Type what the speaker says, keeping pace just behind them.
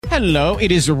Hello,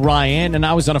 it is Ryan, and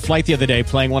I was on a flight the other day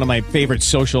playing one of my favorite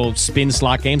social spin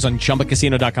slot games on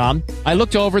ChumbaCasino.com. I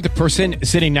looked over at the person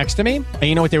sitting next to me, and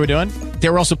you know what they were doing? They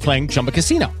were also playing Chumba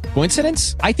Casino.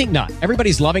 Coincidence? I think not.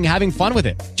 Everybody's loving having fun with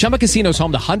it. Chumba Casino is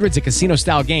home to hundreds of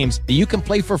casino-style games that you can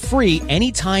play for free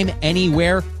anytime,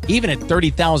 anywhere, even at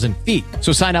 30,000 feet.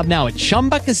 So sign up now at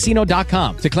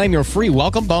ChumbaCasino.com to claim your free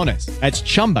welcome bonus. That's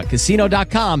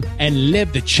ChumbaCasino.com and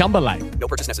live the Chumba life. No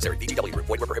purchase necessary. VGW. Void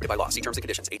where prohibited by law. See terms and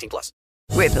conditions. 18+.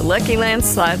 With the Lucky Land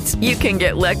Slots, you can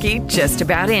get lucky just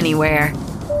about anywhere.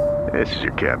 This is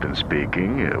your captain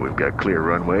speaking. We've got clear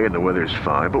runway and the weather's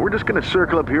fine, but we're just going to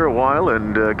circle up here a while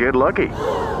and get lucky.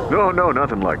 No,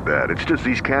 nothing like that. It's just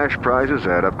these cash prizes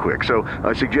add up quick. So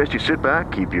I suggest you sit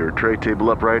back, keep your tray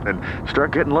table upright, and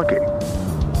start getting lucky.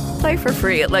 Play for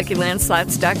free at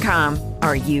LuckyLandSlots.com.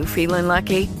 Are you feeling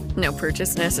lucky? No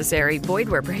purchase necessary. Void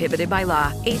where prohibited by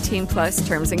law. 18+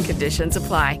 terms and conditions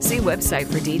apply. See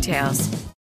website for details.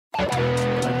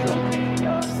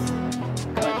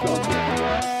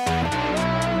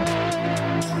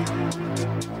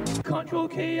 Control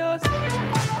chaos.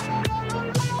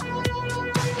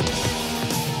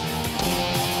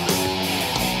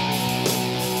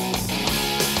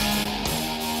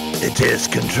 It is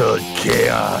controlled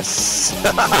chaos.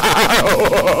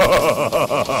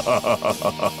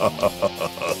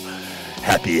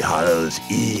 Happy Hallows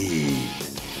Eve.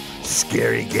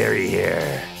 Scary Gary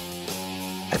here.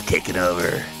 I've taken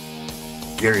over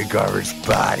Gary Garver's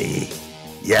body.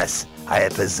 Yes, I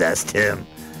have possessed him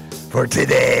for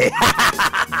today.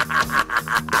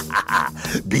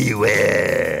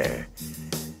 Beware,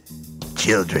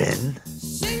 children.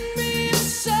 Sing me a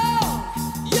song,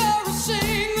 you're a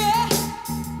singer.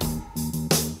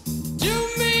 Do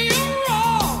me a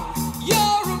wrong,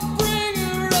 you're a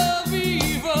bringer of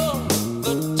evil.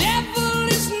 The devil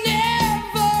is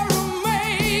never a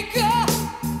maker.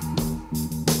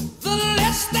 The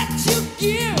less that you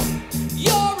give,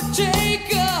 you're a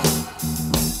taker.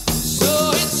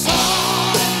 So it's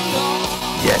on and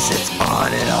on. Yes, it's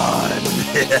on and on.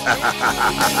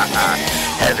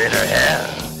 Heaven or hell,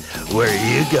 where are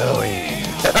you going?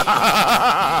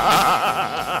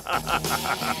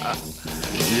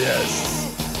 Yes.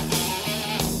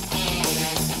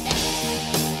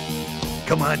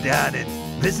 Come on down and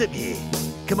visit me.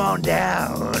 Come on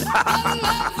down.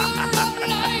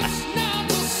 Life's not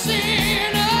a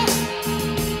sinner.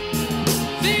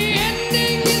 The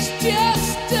ending is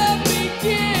just a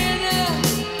beginning.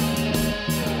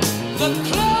 The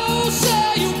closer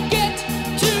you get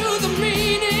to the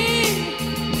meaning,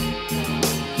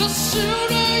 the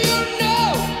sooner you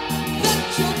know that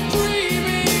you're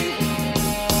dreaming.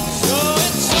 So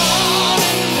it's on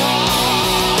and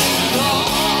on and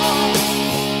on.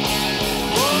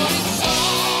 Oh, it's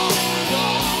on and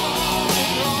on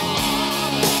and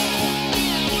on.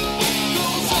 It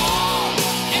goes on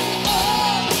and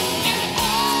on and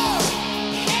on.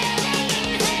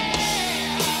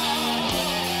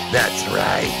 That's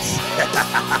right.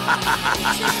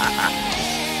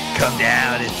 Come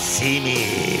down and see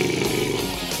me.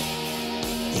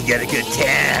 You get a good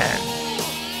tan.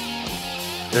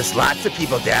 There's lots of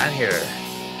people down here,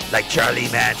 like Charlie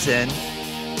Manson.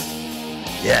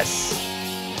 Yes,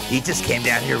 he just came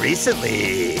down here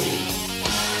recently.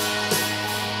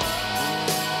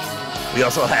 We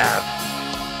also have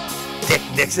Dick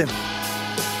Nixon.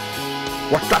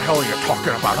 What the hell are you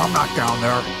talking about? I'm not down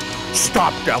there.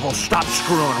 Stop, devil. Stop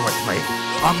screwing with me.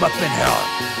 I'm up in hell.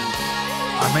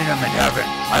 I mean, I'm in heaven.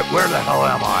 Where the hell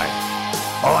am I?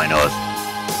 All I know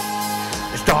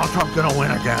is Donald Trump gonna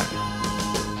win again.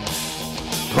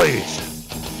 Please.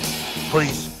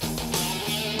 Please.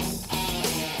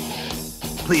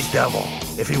 Please, devil.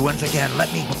 If he wins again, let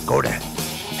me go to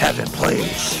heaven,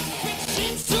 please.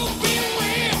 Seems to be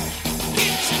real,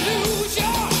 it's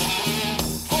illusion.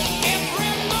 For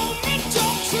every moment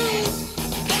of truth,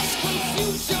 there's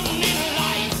confusion in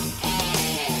life.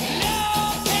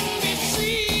 Love can be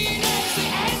seen as the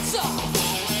answer,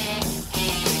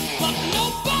 but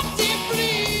nobody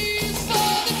pleads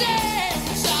for the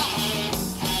dancer.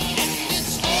 And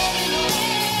it's on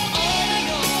and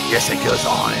on. Yes, it goes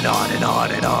on and on and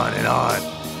on and on and on.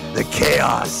 The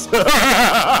chaos.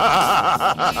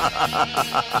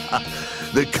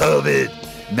 The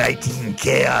COVID-19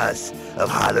 chaos of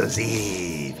Hallows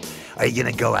Eve. Are you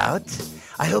going to go out?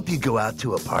 I hope you go out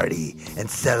to a party and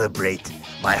celebrate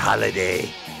my holiday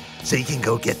so you can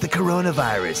go get the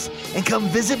coronavirus and come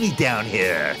visit me down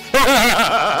here.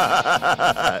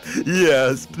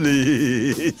 Yes,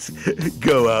 please.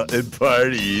 Go out and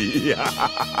party.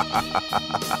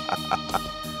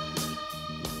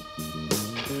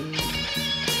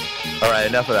 All right,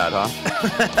 enough of that, huh?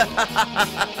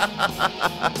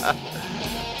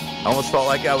 I almost felt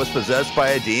like I was possessed by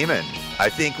a demon. I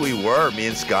think we were. Me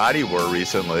and Scotty were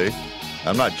recently.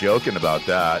 I'm not joking about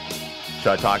that.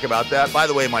 Should I talk about that? By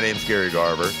the way, my name's Gary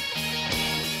Garver.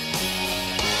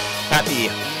 Happy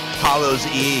Hallows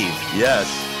Eve. Yes,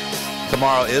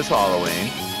 tomorrow is Halloween.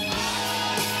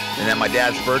 And then my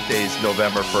dad's birthday is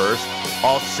November 1st.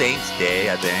 All Saints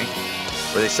Day, I think,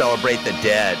 where they celebrate the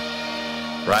dead.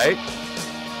 Right?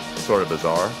 Sort of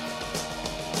bizarre.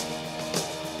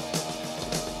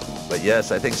 But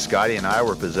yes, I think Scotty and I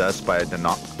were possessed by a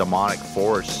demonic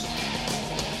force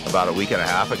about a week and a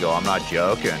half ago. I'm not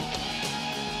joking.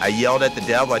 I yelled at the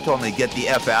devil. I told him to get the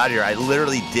F out of here. I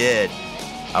literally did.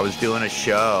 I was doing a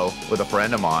show with a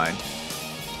friend of mine.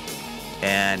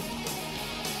 And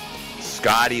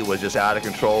Scotty was just out of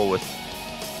control with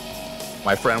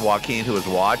my friend Joaquin, who was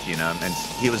watching him. And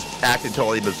he was acting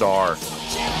totally bizarre.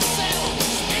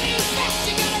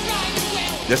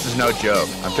 This is no joke.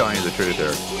 I'm telling you the truth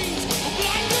here.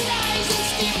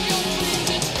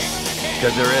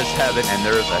 Because there is heaven and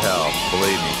there is a hell.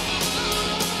 Believe me.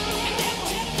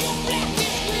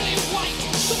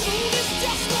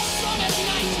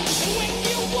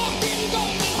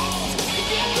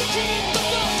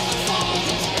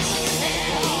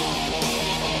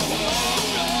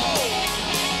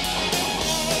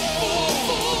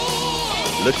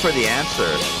 Look for the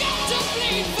answer.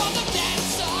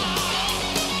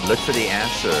 Look for the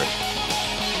answer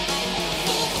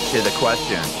to the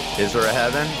question. Is there a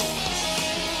heaven?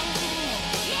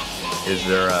 Is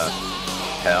there a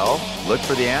hell? Look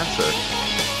for the answer.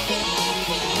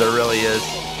 There really is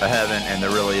a heaven and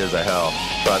there really is a hell.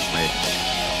 Trust me.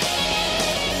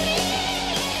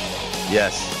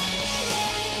 Yes.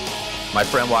 My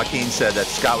friend Joaquin said that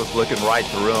Scott was looking right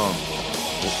through him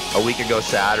a week ago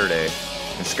Saturday.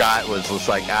 And Scott was just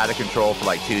like out of control for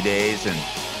like 2 days and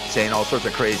saying all sorts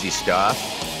of crazy stuff.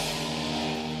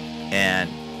 And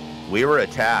we were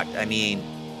attacked. I mean,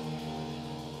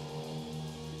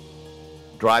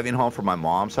 driving home from my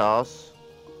mom's house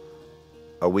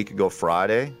a week ago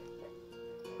Friday,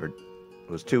 or it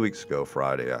was 2 weeks ago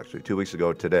Friday, actually, 2 weeks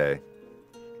ago today.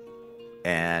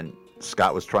 And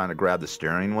Scott was trying to grab the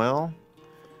steering wheel,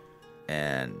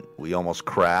 and we almost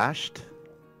crashed.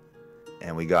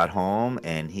 And we got home,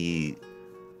 and he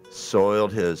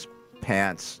soiled his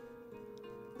pants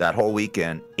that whole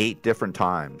weekend 8 different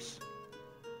times.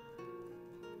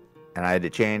 And I had to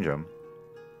change them.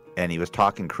 And he was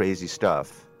talking crazy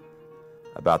stuff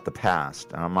about the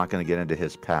past. And I'm not going to get into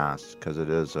his past because it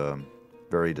is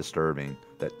very disturbing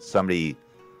that somebody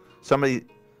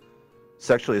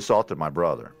sexually assaulted my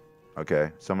brother.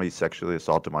 Okay? Somebody sexually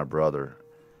assaulted my brother.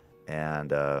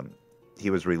 And he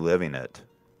was reliving it.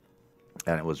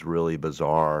 And it was really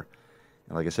bizarre.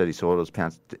 And like I said, he soiled his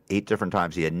pants 8 different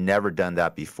times. He had never done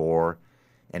that before,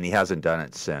 and he hasn't done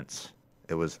it since.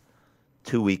 It was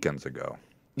 2 weekends ago.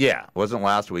 Yeah, it wasn't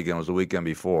last weekend. It was the weekend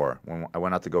before. When I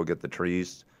went out to go get the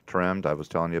trees trimmed, I was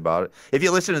telling you about it. If you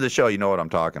listen to the show, you know what I'm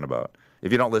talking about.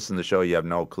 If you don't listen to the show, you have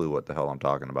no clue what the hell I'm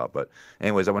talking about. But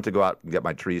anyways, I went to go out and get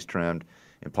my trees trimmed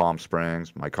in Palm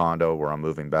Springs, my condo where I'm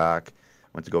moving back.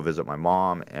 Went to go visit my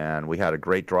mom, and we had a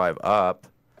great drive up.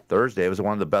 Thursday, it was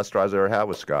one of the best drives I ever had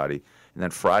with Scotty. And then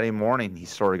Friday morning, he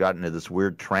sort of got into this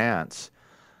weird trance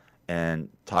and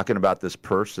talking about this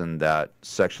person that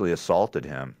sexually assaulted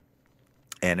him.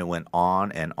 And it went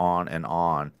on and on and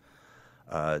on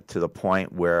to the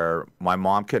point where my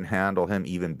mom couldn't handle him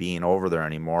even being over there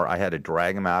anymore. I had to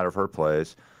drag him out of her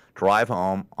place, drive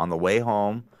home. On the way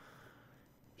home,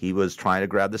 he was trying to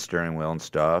grab the steering wheel and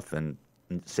stuff and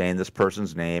saying this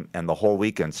person's name. And the whole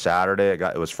weekend, Saturday,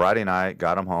 it was Friday night,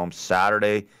 got him home.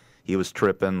 Saturday, he was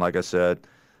tripping, like I said,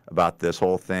 about this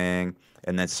whole thing.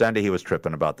 And then Sunday, he was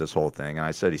tripping about this whole thing. And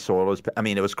I said he soiled his... I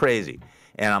mean, it was crazy.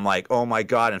 And I'm like, oh, my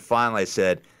God. And finally, I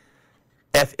said...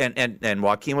 And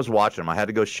Joaquin was watching him. I had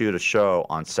to go shoot a show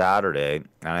on Saturday.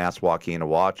 And I asked Joaquin to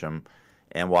watch him.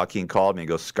 And Joaquin called me and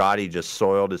goes, Scotty just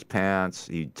soiled his pants.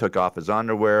 He took off his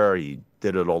underwear. He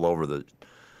did it all over the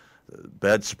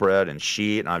bedspread and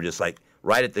sheet. And I'm just like,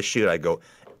 right at the shoot, I go...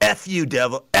 F you,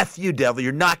 devil. F you, devil.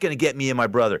 You're not going to get me and my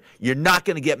brother. You're not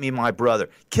going to get me and my brother.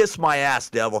 Kiss my ass,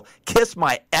 devil. Kiss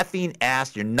my effing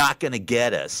ass. You're not going to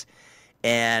get us.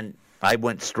 And I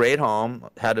went straight home,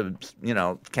 had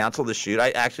to, cancel the shoot. I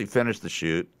actually finished the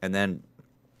shoot and then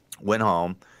went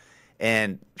home.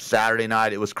 And Saturday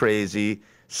night, it was crazy.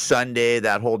 Sunday,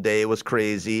 that whole day was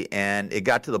crazy. And it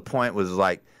got to the point was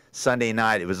like Sunday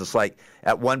night. It was just like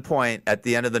at one point at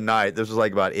the end of the night, this was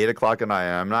like about 8 o'clock at night,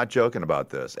 and I'm not joking about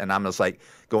this. And I'm just like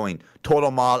going,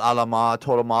 Total Mal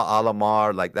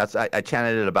Alamar. Like I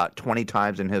chanted it about 20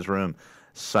 times in his room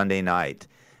Sunday night,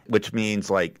 which means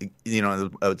like,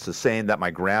 it's the saying that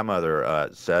my grandmother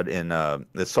said in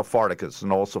the Sephardic. It's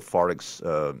an old Sephardic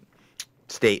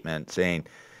statement saying,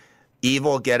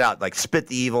 evil, get out. Like, spit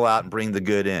the evil out and bring the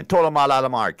good in. Total Mal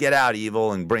Alamar, get out,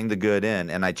 evil, and bring the good in.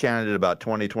 And I chanted it about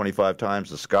 20, 25 times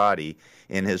to Scotty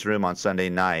in his room on Sunday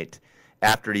night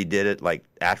after he did it, like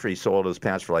after he sold his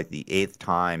pants for like the 8th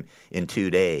time in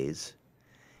 2 days.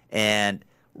 And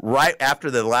right after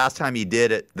the last time he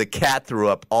did it, the cat threw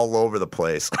up all over the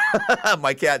place.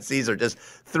 My cat Caesar just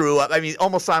threw up. I mean,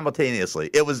 almost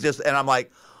simultaneously. It was just, and I'm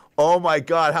like, oh my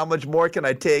God, how much more can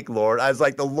I take, Lord? I was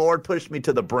like, the Lord pushed me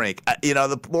to the brink.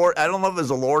 The Lord, I don't know if it was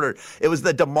the Lord or it was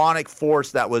the demonic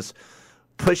force that was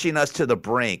pushing us to the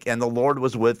brink. And the Lord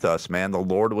was with us, man. The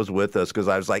Lord was with us because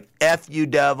I was like, F you,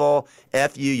 devil.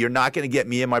 F you. You're not going to get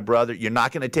me and my brother. You're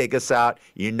not going to take us out.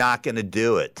 You're not going to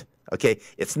do it. Okay?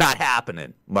 It's not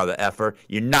happening, mother effer.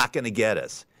 You're not going to get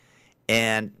us.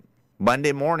 And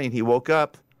Monday morning, he woke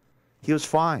up. He was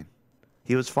fine.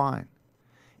 He was fine.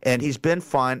 And he's been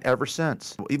fine ever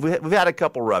since. We've had a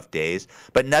couple rough days,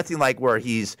 but nothing like where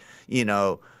he's,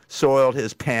 soiled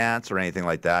his pants or anything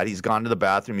like that. He's gone to the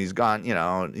bathroom. He's gone,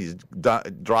 he's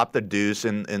dropped the deuce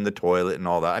in the toilet and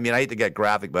all that. I mean, I hate to get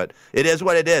graphic, but it is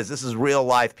what it is. This is real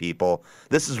life, people.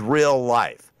 This is real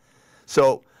life.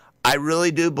 So I really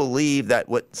do believe that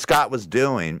what Scott was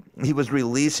doing, he was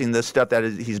releasing this stuff that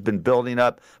he's been building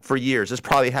up for years. This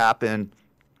probably happened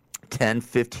 10,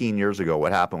 15 years ago,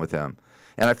 what happened with him.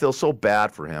 And I feel so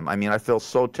bad for him. I mean, I feel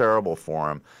so terrible for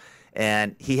him.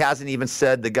 And he hasn't even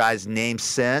said the guy's name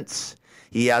since.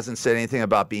 He hasn't said anything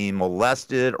about being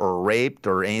molested or raped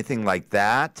or anything like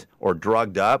that or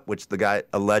drugged up, which the guy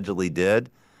allegedly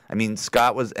did. I mean,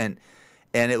 Scott was, and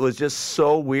it was just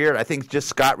so weird. I think just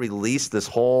Scott released this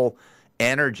whole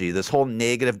energy, this whole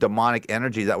negative demonic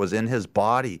energy that was in his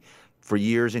body for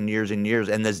years and years and years.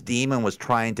 And this demon was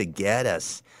trying to get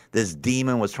us. This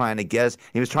demon was trying to get us.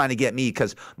 He was trying to get me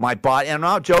because my body, and I'm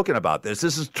not joking about this.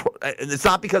 It's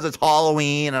not because it's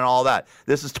Halloween and all that.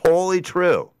 This is totally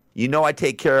true. I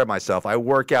take care of myself. I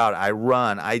work out. I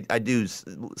run. I do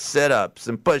sit-ups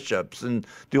and push-ups and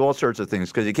do all sorts of things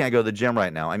because you can't go to the gym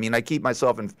right now. I mean, I keep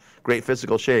myself in great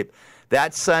physical shape.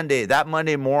 That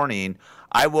Monday morning,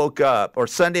 I woke up, or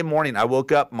Sunday morning, I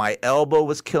woke up, my elbow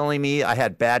was killing me. I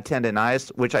had bad tendonitis,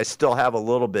 which I still have a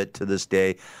little bit to this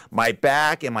day. My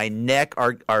back and my neck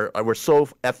were so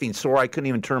effing sore, I couldn't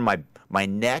even turn my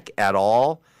neck at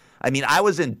all. I mean, I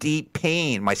was in deep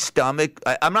pain. My stomach,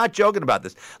 I'm not joking about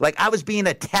this. Like, I was being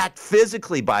attacked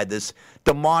physically by this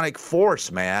demonic force,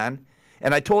 man.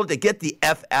 And I told it to get the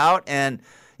F out, and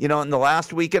in the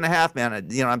last week and a half, man,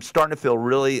 I'm starting to feel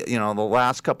really, the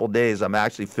last couple of days, I'm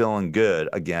actually feeling good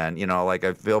again. Like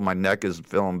I feel my neck is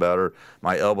feeling better.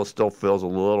 My elbow still feels a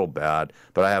little bad,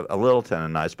 but I have a little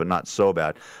tendonitis, but not so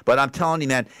bad. But I'm telling you,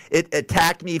 man, it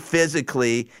attacked me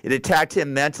physically. It attacked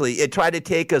him mentally. It tried to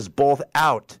take us both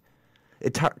out.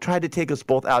 It tried to take us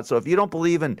both out. So if you don't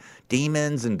believe in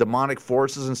demons and demonic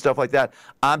forces and stuff like that,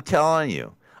 I'm telling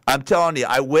you,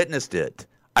 I witnessed it.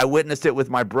 I witnessed it with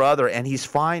my brother, and he's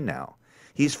fine now.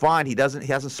 He's fine. He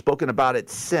hasn't spoken about it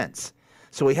since.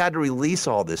 So he had to release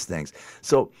all these things.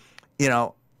 So,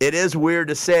 it is weird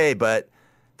to say, but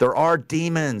there are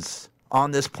demons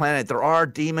on this planet. There are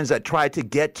demons that try to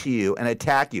get to you and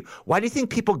attack you. Why do you think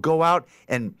people go out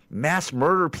and mass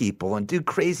murder people and do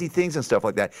crazy things and stuff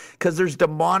like that? Because there's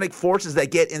demonic forces that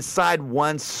get inside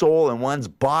one's soul and one's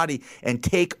body and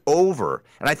take over.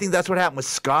 And I think that's what happened with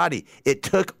Scotty. It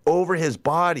took over his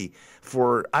body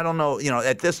for, I don't know,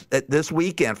 at this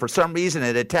weekend. For some reason,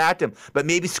 it attacked him. But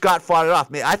maybe Scott fought it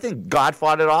off. I think God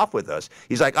fought it off with us.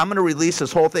 He's like, I'm going to release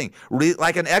this whole thing,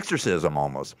 like an exorcism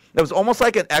almost. It was almost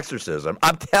like an exorcism.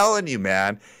 I'm telling you,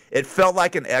 man, it felt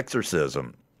like an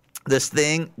exorcism. This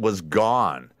thing was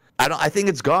gone. I think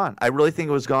it's gone. I really think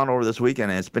it was gone over this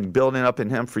weekend, and it's been building up in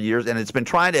him for years, and it's been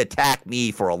trying to attack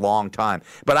me for a long time.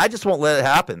 But I just won't let it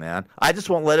happen, man. I just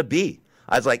won't let it be.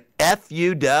 I was like, F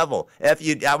you, devil. F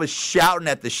you. I was shouting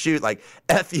at the chute, like,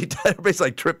 F you. Everybody's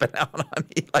like tripping out on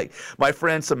me. Like, my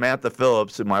friend Samantha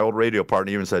Phillips, my old radio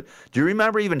partner, even said, do you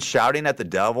remember even shouting at the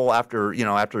devil after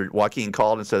Joaquin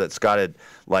called and said that Scott had,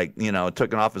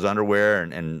 taken off his underwear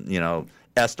and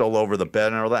essed all over the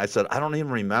bed and all that? I said, I don't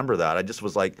even remember that. I just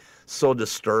was like so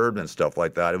disturbed and stuff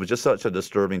like that. It was just such a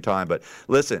disturbing time. But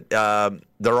listen,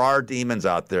 there are demons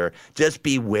out there. Just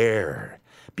beware.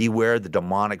 Beware the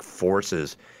demonic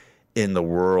forces. in the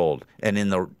world and in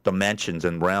the dimensions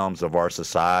and realms of our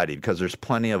society, because there's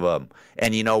plenty of them.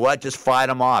 And you know what? Just fight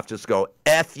them off. Just go,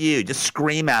 F you. Just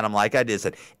scream at them like I did.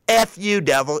 Said, F you,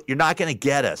 devil. You're not going to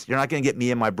get us. You're not going to get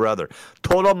me and my brother.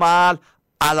 Todo mal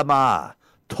alama.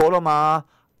 Todo mal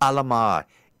alama.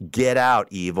 Get out,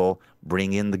 evil.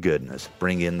 Bring in the goodness.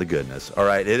 Bring in the goodness. All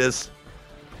right, it is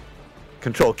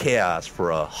Control Chaos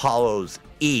for a Hallows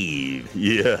Eve.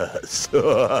 Yes.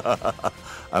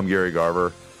 I'm Gary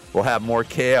Garver. We'll have more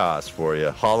chaos for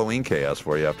you, Halloween chaos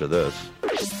for you after this.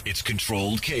 It's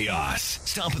Controlled Chaos.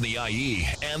 Stomping the IE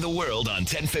and the world on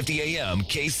 1050 AM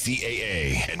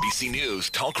KCAA. NBC News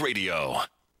Talk Radio.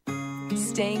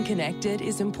 Staying connected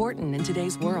is important in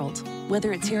today's world.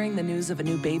 Whether it's hearing the news of a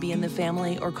new baby in the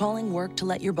family or calling work to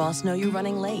let your boss know you're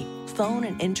running late, phone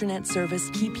and internet service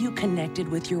keep you connected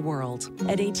with your world.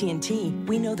 At AT&T,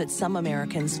 we know that some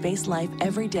Americans face life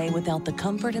every day without the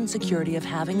comfort and security of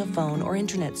having a phone or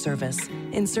internet service.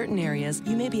 In certain areas,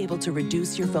 you may be able to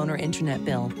reduce your phone or internet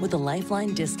bill with a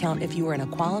Lifeline discount if you are in a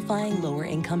qualifying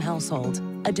lower-income household.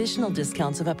 Additional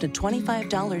discounts of up to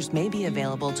 $25 may be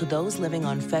available to those living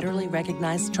on federally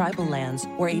recognized tribal lands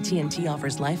where AT&T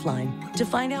offers Lifeline. To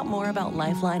find out more about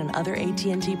Lifeline and other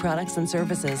AT&T products and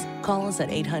services, call us at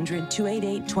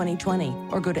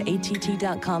 800-288-2020 or go to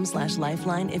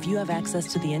att.com/lifeline if you have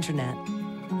access to the internet.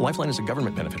 Lifeline is a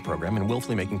government benefit program, and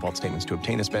willfully making false statements to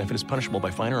obtain this benefit is punishable by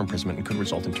fine or imprisonment and could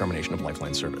result in termination of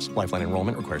Lifeline service. Lifeline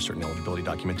enrollment requires certain eligibility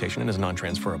documentation and is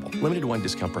non-transferable. Limited to one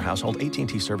discount per household.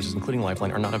 AT&T services, including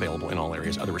Lifeline, are not available in all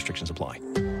areas. Other restrictions apply.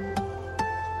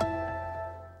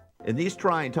 In these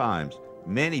trying times,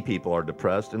 many people are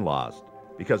depressed and lost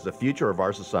because the future of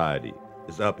our society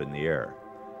is up in the air.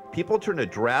 People turn to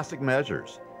drastic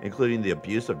measures, including the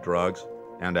abuse of drugs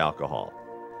and alcohol.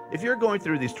 If you're going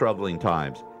through these troubling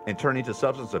times and turning to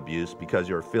substance abuse because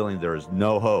you're feeling there is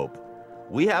no hope,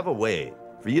 we have a way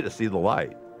for you to see the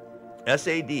light.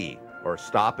 SAD, or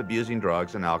Stop Abusing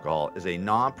Drugs and Alcohol, is a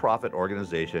nonprofit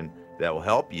organization that will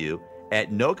help you, at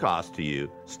no cost to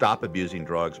you, stop abusing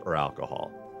drugs or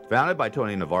alcohol. Founded by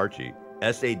Tony Navarchi,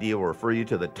 SAD will refer you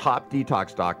to the top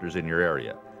detox doctors in your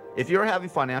area. If you're having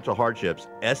financial hardships,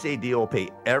 SAD will pay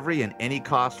every and any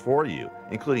cost for you,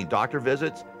 including doctor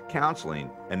visits,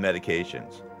 counseling, and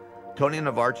medications. Tony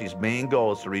Navarchi's main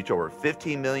goal is to reach over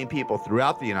 15 million people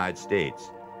throughout the United States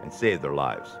and save their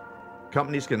lives.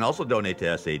 Companies can also donate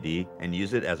to SAD and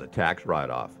use it as a tax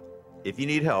write-off. If you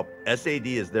need help, SAD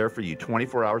is there for you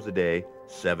 24 hours a day,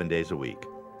 7 days a week.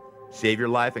 Save your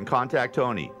life and contact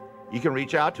Tony. You can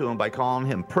reach out to him by calling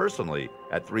him personally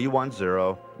at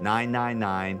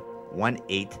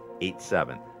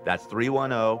 310-999-1887. That's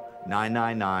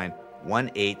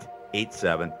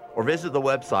 310-999-1887. Or visit the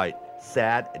website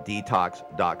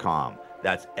saddetox.com.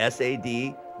 That's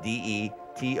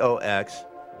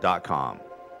SADDETOX.com.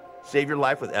 Save your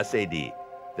life with SAD.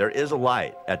 There is a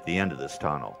light at the end of this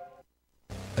tunnel.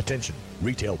 Attention,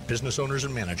 retail business owners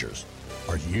and managers.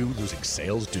 Are you losing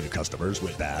sales due to customers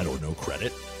with bad or no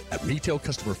credit? At Retail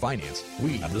Customer Finance,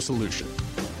 we have the solution.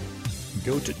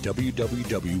 Go to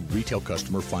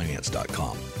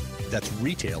www.retailcustomerfinance.com. That's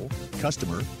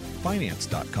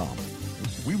retailcustomerfinance.com.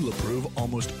 We will approve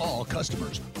almost all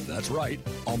customers. That's right,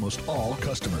 almost all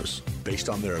customers, based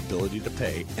on their ability to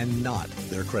pay and not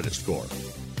their credit score.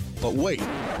 But wait,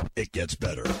 it gets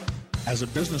better. As a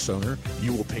business owner,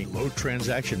 you will pay low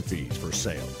transaction fees for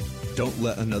sale. Don't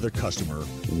let another customer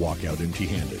walk out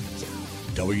empty-handed.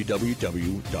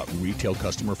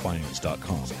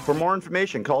 www.retailcustomerfinance.com. For more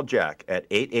information, call Jack at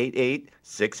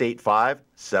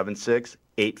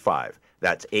 888-685-7685.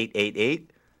 That's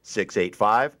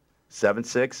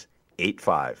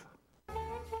 888-685-7685.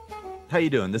 How you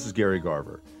doing? This is Gary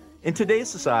Garver. In today's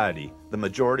society, the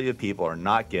majority of people are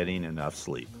not getting enough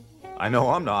sleep. I know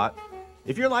I'm not.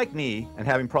 If you're like me and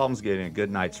having problems getting a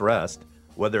good night's rest,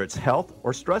 whether it's health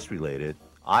or stress related,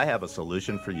 I have a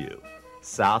solution for you.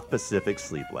 South Pacific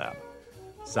Sleep Lab.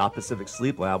 South Pacific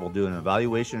Sleep Lab will do an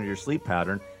evaluation of your sleep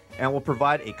pattern and will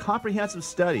provide a comprehensive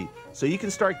study so you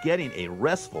can start getting a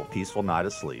restful, peaceful night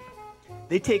of sleep.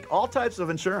 They take all types of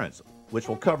insurance, which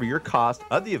will cover your cost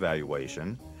of the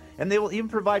evaluation, and they will even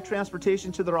provide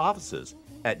transportation to their offices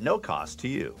at no cost to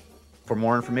you. For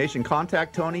more information,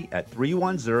 contact Tony at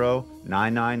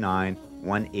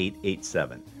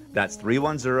 310-999-1887. That's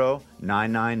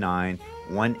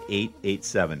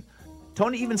 310-999-1887.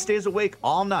 Tony even stays awake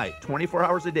all night, 24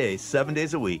 hours a day, 7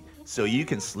 days a week, so you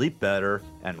can sleep better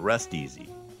and rest easy.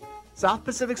 South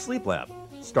Pacific Sleep Lab.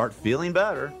 Start feeling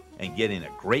better and getting a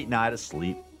great night of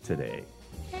sleep today.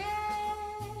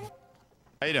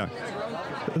 How you doing?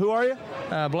 Who are you?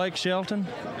 Blake Shelton.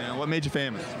 And what made you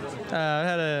famous?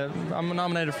 I'm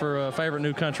nominated for a favorite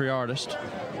new country artist.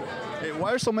 Hey,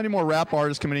 why are so many more rap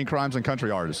artists committing crimes than country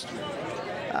artists?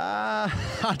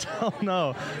 I don't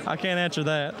know. I can't answer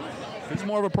that. Who's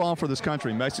more of a problem for this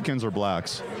country, Mexicans or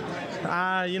blacks?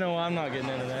 I'm not getting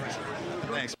into that.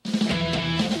 Thanks.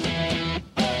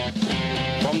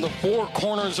 From the four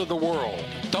corners of the world,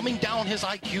 dumbing down his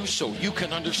IQ so you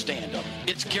can understand him.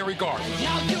 It's Gary Garver.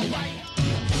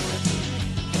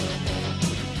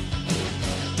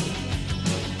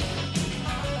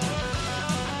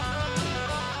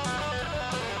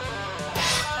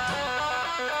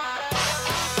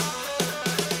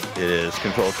 It is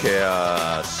Control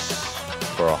Chaos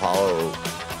for a Hollow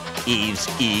Eve's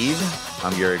Eve.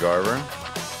 I'm Gary Garver.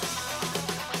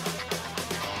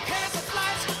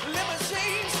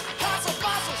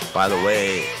 By the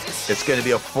way, it's going to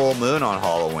be a full moon on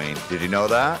Halloween. Did you know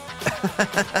that?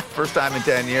 First time in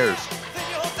 10 years.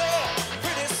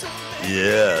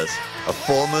 Yes, a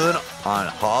full moon on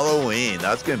Halloween.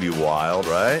 That's going to be wild,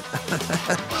 right?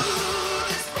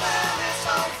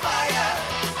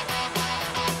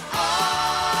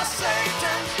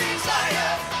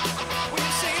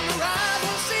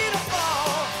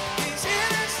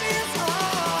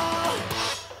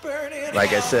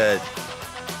 Like I said,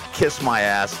 kiss my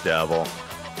ass, devil.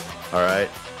 All right?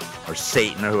 Or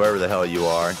Satan, or whoever the hell you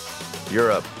are.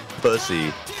 You're a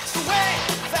pussy.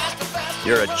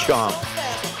 You're a chump.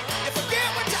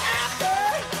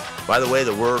 By the way,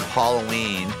 the word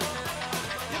Halloween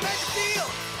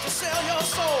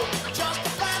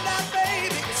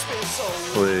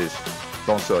please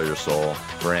don't sell your soul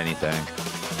for anything.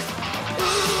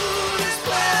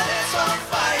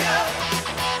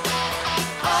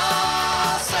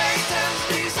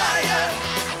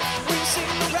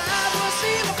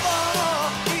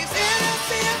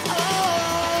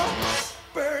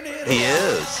 He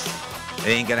is. It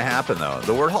ain't gonna happen though.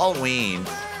 The word Halloween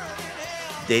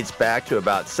dates back to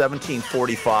about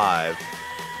 1745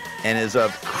 and is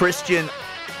of Christian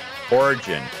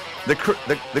origin. The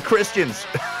Christians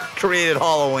created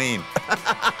Halloween.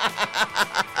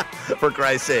 For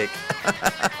Christ's sake.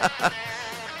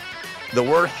 The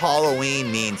word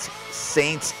Halloween means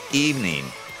Saints' Evening.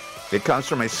 It comes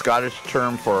from a Scottish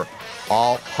term for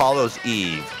All Hallows'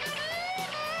 Eve.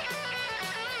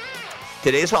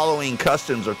 Today's Halloween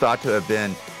customs are thought to have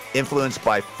been influenced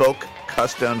by folk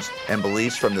customs and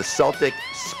beliefs from the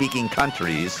Celtic-speaking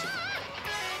countries,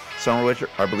 some of which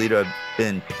are believed to have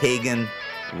been pagan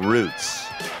roots.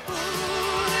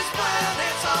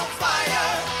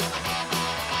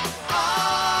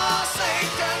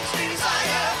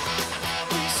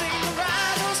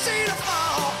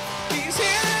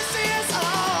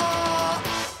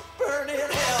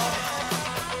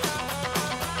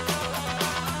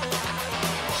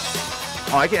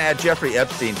 Oh, I can add Jeffrey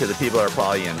Epstein to the people that are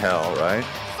probably in hell, right?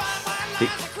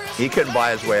 He couldn't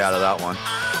buy his way out of that one.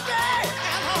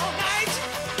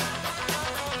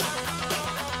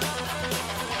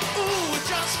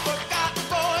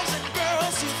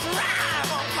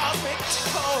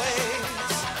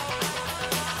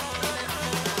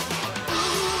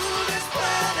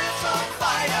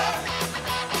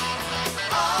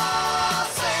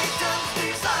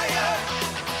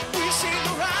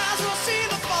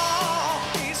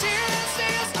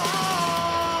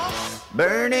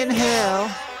 Burn in hell.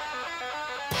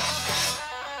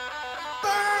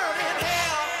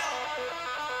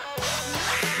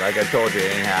 Like I told you,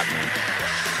 it ain't happening.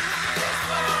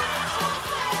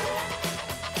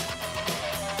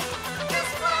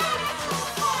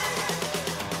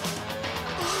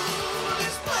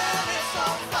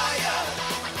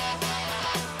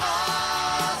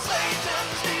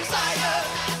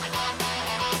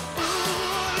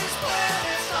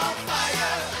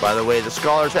 By the way, the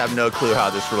scholars have no clue how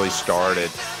this really started.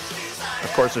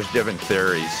 Of course, there's different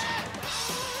theories.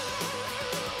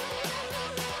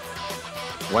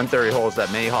 One theory holds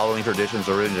that many Halloween traditions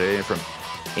originated from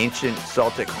ancient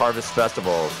Celtic harvest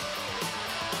festivals,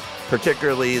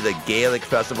 particularly the Gaelic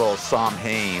festival of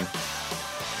Samhain,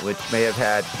 which may have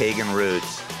had pagan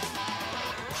roots.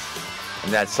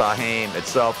 And that Samhain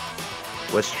itself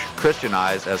was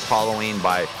Christianized as Halloween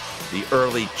by the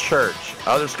early church.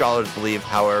 Other scholars believe,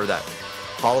 however, that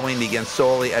Halloween began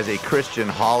solely as a Christian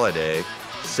holiday,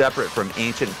 separate from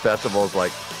ancient festivals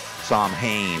like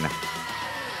Samhain.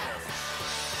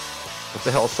 What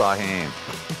the hell's Samhain?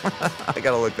 I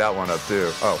gotta look that one up too.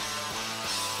 Oh,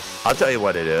 I'll tell you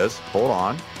what it is. Hold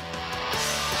on.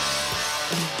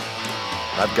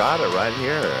 I've got it right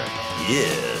here.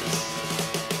 Yes.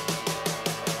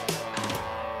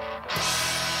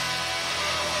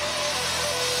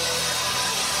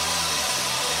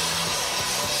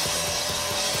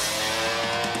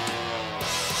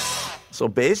 So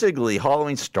basically,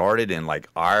 Halloween started in like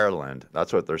Ireland.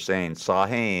 That's what they're saying.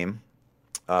 Samhain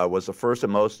was the first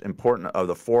and most important of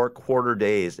the 4 quarter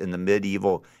days in the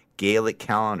medieval Gaelic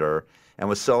calendar and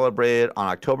was celebrated on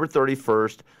October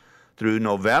 31st through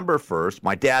November 1st,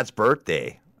 my dad's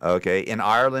birthday, okay, in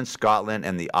Ireland, Scotland,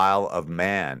 and the Isle of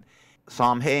Man.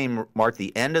 Samhain marked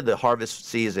the end of the harvest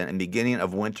season and beginning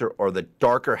of winter or the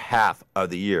darker half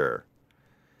of the year.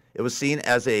 It was seen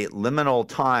as a liminal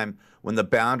time when the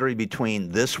boundary between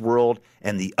this world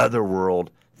and the other world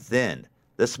thinned.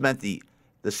 This meant the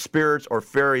spirits or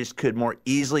fairies could more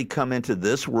easily come into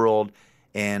this world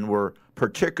and were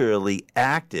particularly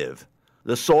active.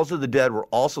 The souls of the dead were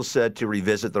also said to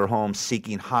revisit their homes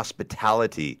seeking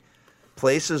hospitality.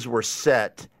 Places were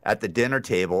set at the dinner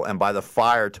table and by the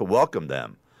fire to welcome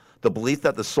them. The belief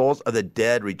that the souls of the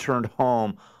dead returned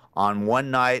home on one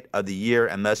night of the year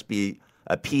and must be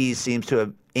appeased seems to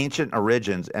have ancient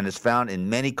origins and is found in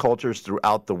many cultures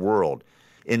throughout the world.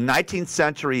 In 19th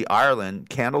century Ireland,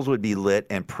 candles would be lit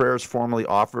and prayers formally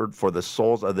offered for the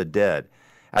souls of the dead.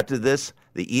 After this,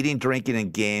 the eating, drinking,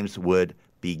 and games would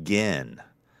begin.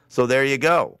 So there you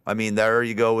go. I mean, there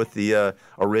you go with the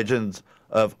origins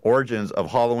of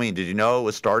Halloween. Did you know it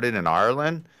was started in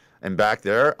Ireland and back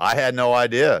there? I had no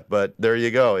idea, but there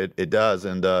you go. It does.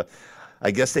 And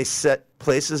I guess they set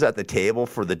places at the table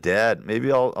for the dead.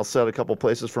 Maybe I'll set a couple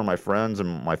places for my friends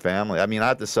and my family. I mean, I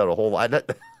have to set a whole. I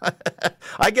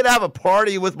could have a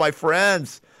party with my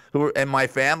friends and my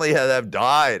family have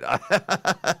died.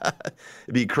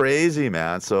 It'd be crazy,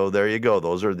 man. So there you go.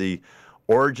 Those are the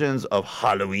origins of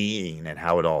Halloween and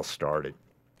how it all started.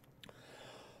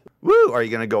 Woo! Are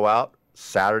you going to go out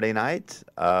Saturday night?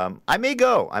 I may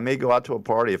go. I may go out to a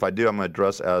party. If I do, I'm going to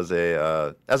dress as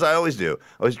as I always do.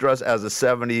 I always dress as a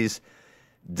 70s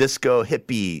disco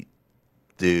hippie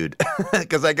dude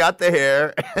because I got the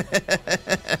hair.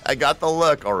 I got the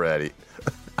look already.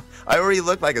 I already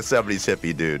look like a 70s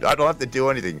hippie dude. I don't have to do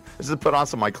anything. I just put on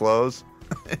some of my clothes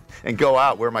and go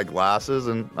out, wear my glasses,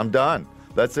 and I'm done.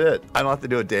 That's it. I don't have to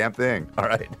do a damn thing. All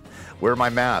right. Wear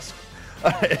my mask.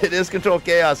 It is Controlled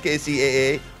Chaos,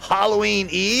 KCAA. Halloween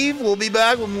Eve. We'll be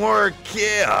back with more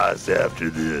chaos after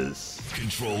this.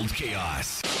 Controlled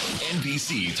Chaos.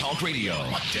 NBC Talk Radio,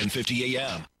 1050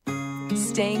 a.m.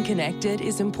 Staying connected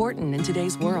is important in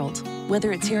today's world.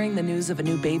 Whether it's hearing the news of a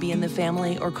new baby in the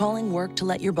family or calling work to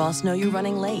let your boss know you're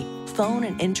running late, phone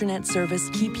and internet service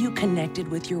keep you connected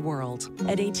with your world.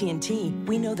 At AT&T,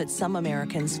 we know that some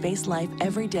Americans face life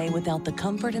every day without the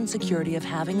comfort and security of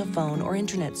having a phone or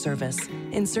internet service.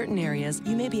 In certain areas,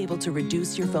 you may be able to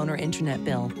reduce your phone or internet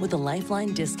bill with a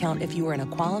Lifeline discount if you are in a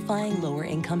qualifying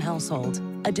lower-income household.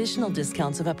 Additional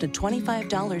discounts of up to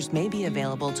 $25 may be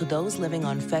available to those living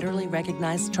on federally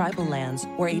recognized tribal lands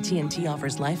where AT&T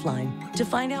offers Lifeline. To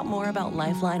find out more about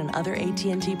Lifeline and other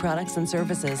AT&T products and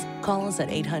services, call us at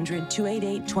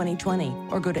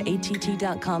 800-288-2020 or go to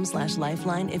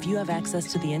att.com/lifeline if you have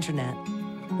access to the internet.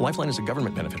 Lifeline is a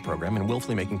government benefit program, and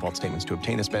willfully making false statements to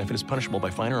obtain this benefit is punishable by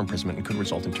fine or imprisonment and could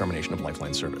result in termination of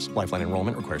Lifeline service. Lifeline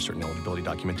enrollment requires certain eligibility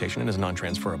documentation and is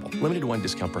non-transferable. Limited to one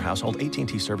discount per household.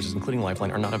 AT&T services, including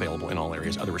Lifeline, are not available in all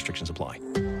areas. Other restrictions apply.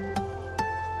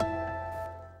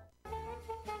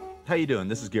 How you doing?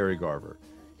 This is Gary Garver.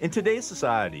 In today's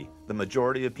society, the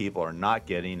majority of people are not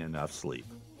getting enough sleep.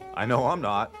 I know I'm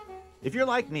not. If you're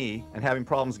like me and having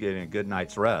problems getting a good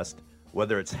night's rest,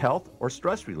 whether it's health or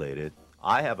stress related,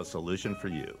 I have a solution for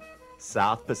you.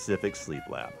 South Pacific Sleep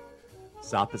Lab.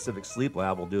 South Pacific Sleep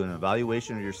Lab will do an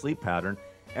evaluation of your sleep pattern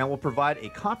and will provide a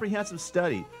comprehensive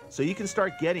study so you can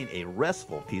start getting a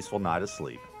restful, peaceful night of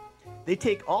sleep. They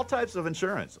take all types of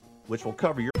insurance, which will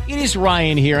cover your... It is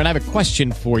Ryan here, and I have a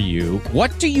question for you.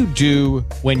 What do you do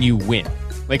when you win?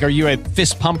 Like, are you a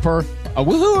fist pumper, a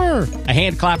woohooer, a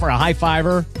hand clapper, a high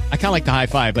fiver? I kind of like the high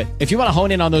five, but if you want to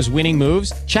hone in on those winning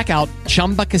moves, check out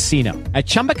Chumba Casino. At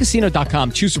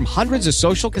ChumbaCasino.com, choose from hundreds of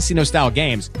social casino-style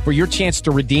games for your chance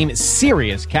to redeem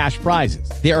serious cash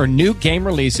prizes. There are new game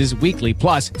releases weekly,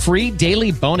 plus free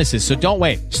daily bonuses. So don't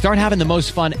wait. Start having the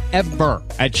most fun ever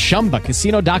at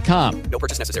ChumbaCasino.com. No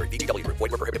purchase necessary. VGW. Void where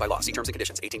prohibited by law. See terms and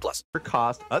conditions. 18+.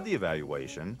 Cost of the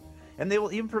evaluation, and they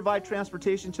will even provide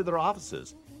transportation to their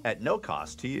offices at no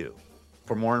cost to you.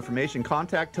 For more information,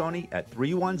 contact Tony at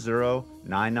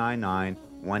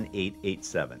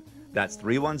 310-999-1887. That's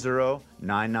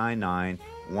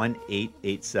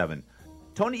 310-999-1887.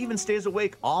 Tony even stays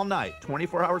awake all night,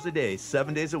 24 hours a day,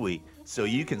 7 days a week, so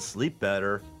you can sleep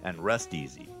better and rest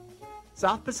easy.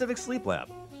 South Pacific Sleep Lab.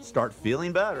 Start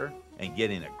feeling better and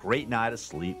getting a great night of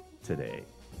sleep today.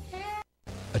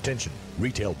 Attention,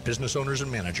 retail business owners and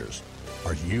managers.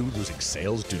 Are you losing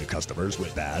sales due to customers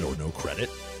with bad or no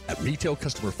credit? At Retail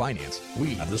Customer Finance,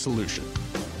 we have the solution.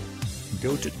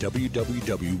 Go to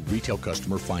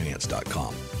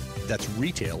www.retailcustomerfinance.com. That's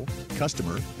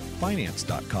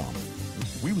retailcustomerfinance.com.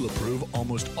 We will approve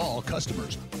almost all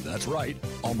customers. That's right,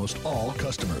 almost all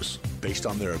customers, based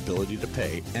on their ability to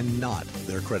pay and not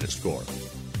their credit score.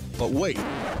 But wait,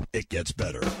 it gets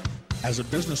better. As a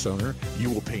business owner, you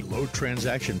will pay low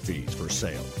transaction fees for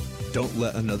sale. Don't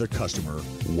let another customer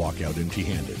walk out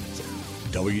empty-handed.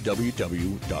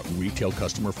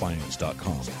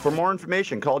 www.retailcustomerfinance.com. For more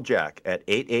information, call Jack at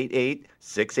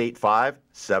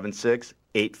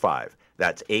 888-685-7685.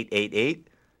 That's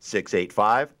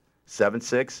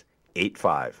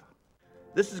 888-685-7685.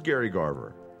 This is Gary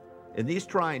Garver. In these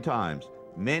trying times,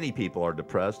 many people are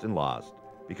depressed and lost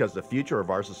because the future of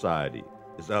our society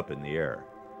is up in the air.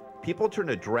 People turn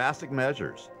to drastic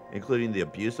measures, including the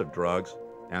abuse of drugs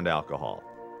and alcohol.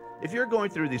 If you're going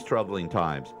through these troubling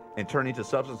times and turning to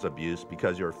substance abuse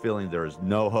because you're feeling there is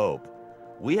no hope,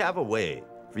 we have a way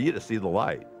for you to see the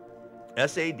light.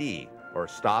 SAD, or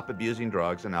Stop Abusing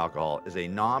Drugs and Alcohol, is a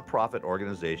non-profit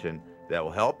organization that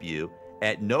will help you,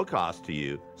 at no cost to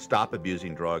you, stop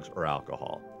abusing drugs or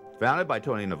alcohol. Founded by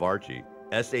Tony Navarchi,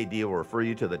 SAD will refer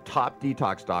you to the top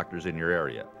detox doctors in your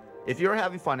area. If you're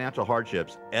having financial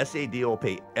hardships, SAD will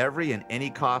pay every and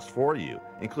any cost for you,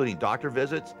 including doctor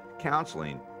visits,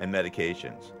 counseling, and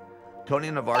medications. Tony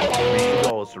Navarchi's main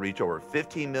goal is to reach over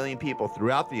 15 million people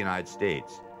throughout the United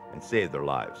States and save their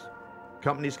lives.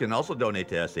 Companies can also donate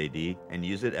to SAD and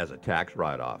use it as a tax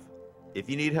write-off. If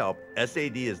you need help,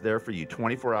 SAD is there for you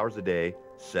 24 hours a day,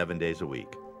 7 days a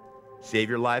week. Save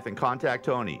your life and contact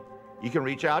Tony. You can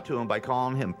reach out to him by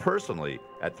calling him personally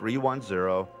at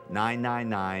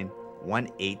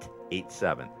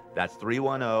 310-999-1887. That's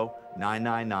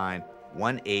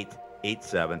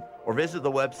 310-999-1887. Or visit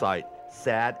the website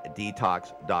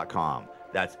saddetox.com.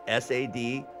 That's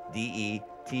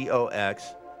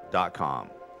SADDETOX.com.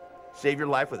 Save your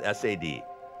life with SAD.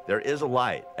 There is a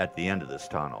light at the end of this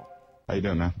tunnel. How you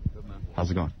doing, man? Good, man.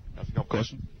 How's it going? Ask a couple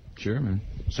questions? Sure, man.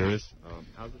 Serious?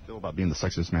 How does it feel about being the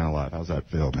sexiest man alive? How's that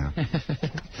feel, man?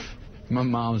 My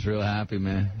mom's real happy,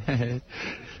 man.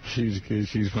 She's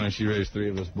funny. She raised 3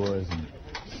 of us boys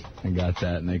and got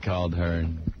that, and they called her,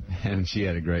 and she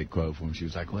had a great quote for him. She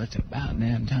was like, well, it's about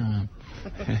damn time.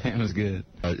 It was good.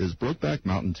 Is Brokeback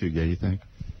Mountain too gay, you think?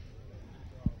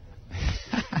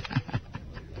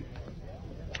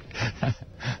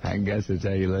 I guess that's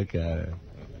how you look at it.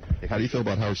 Hey, how do you feel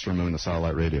about Howard Stern moving to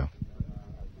satellite radio?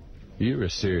 You were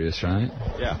serious, right?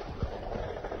 Yeah.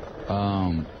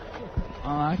 I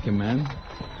like him, man.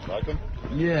 Like him?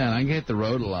 Yeah, I get the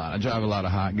road a lot. I drive a lot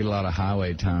of get a lot of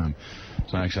highway time.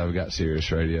 So actually, I've got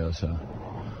Sirius Radio, so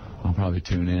I'll probably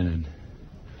tune in and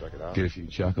check it out. Get a few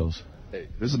chuckles. Hey,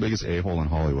 who's the biggest a-hole in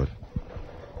Hollywood?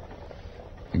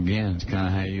 Again, it's kind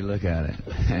of how you look at it.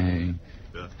 Hey,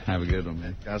 yeah. Have a good one,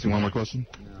 man. Can I ask you one more question?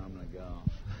 No, I'm gonna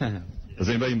go. Does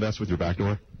anybody invest with your back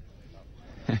door?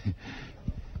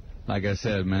 Like I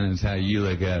said, man, it's how you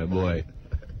look at it, boy.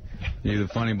 You're the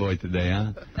funny boy today,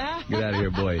 huh? Get out of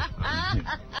here, boy.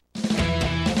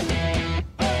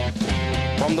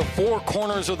 From the 4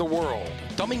 corners of the world,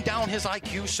 dumbing down his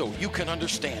IQ so you can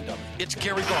understand him. It's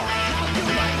Gary Garver.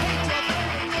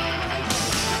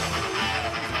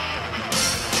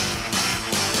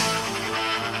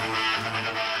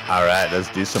 All right, let's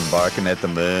do some Barking at the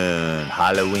Moon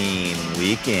Halloween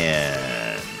weekend.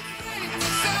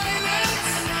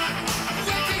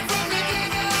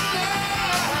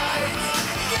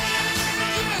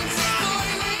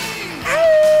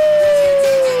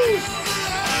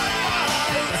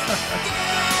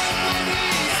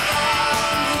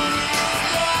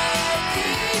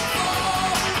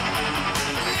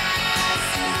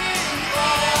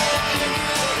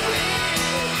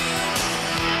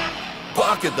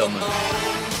 At them.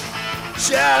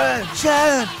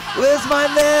 Sharon, where's my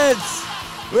meds?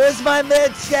 Where's my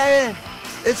meds, Sharon?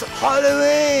 It's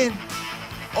Halloween.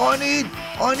 I need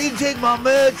to take my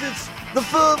meds. The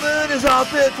full moon is out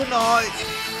there tonight.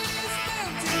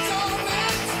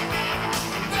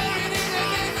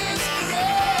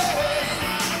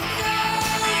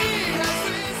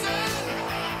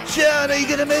 Sharon, are you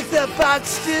gonna make that bat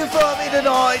stew for me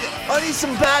tonight? I need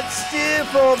some bat stew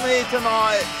for me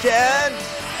tonight, Sharon.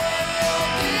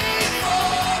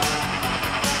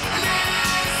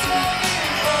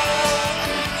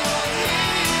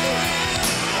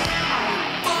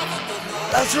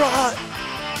 That's right.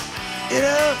 You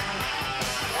know,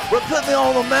 what put me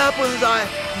on the map was I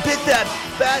bit that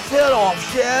bat's head off,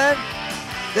 Sharon.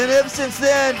 Then ever since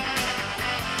then,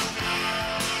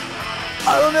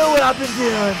 I don't know what I've been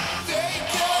doing.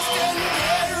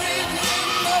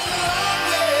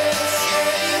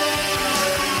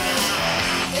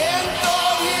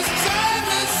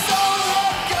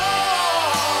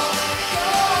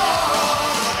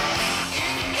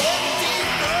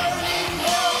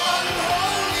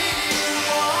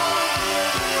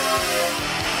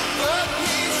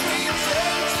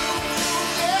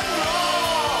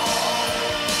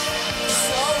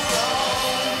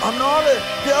 a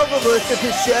devil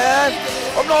worshiper, Chad.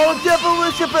 I'm not a devil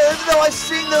worshiper, even though I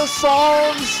sing those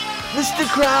songs, Mr.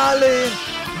 Crowley,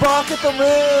 Bark at the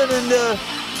Moon, and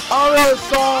all those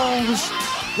songs,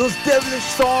 those devilish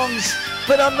songs.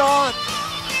 But I'm not,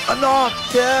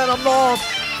 Chad, I'm not.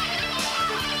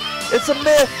 It's a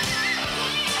myth.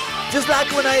 Just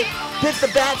like when I picked the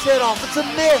bat's head off, it's a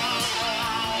myth.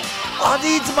 I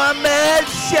need my man,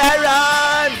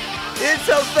 Sharon. It's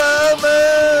a full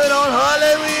moon on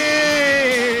Halloween.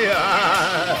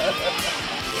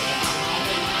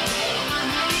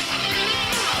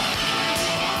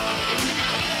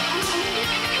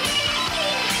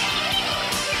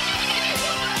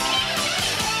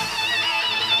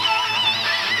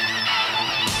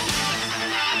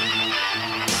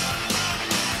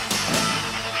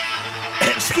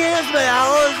 Excuse me, I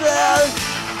was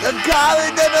the guy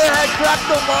that never had cracked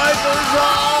the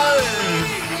microphone.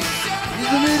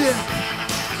 He's an idiot.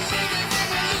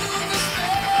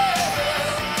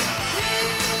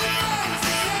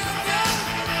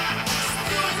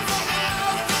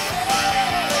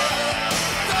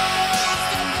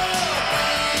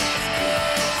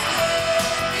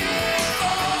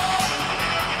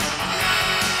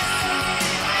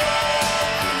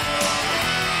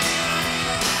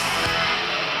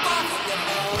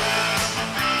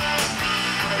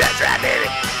 That's right, baby.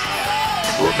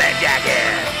 Wolfman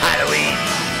Jacket, Halloween.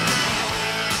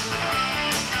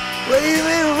 What do you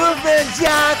mean, Wolfman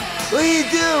Jack? What do you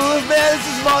do, Wolfman? This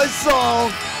is my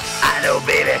song. I know,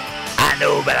 baby. I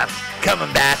know, but I'm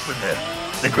coming back from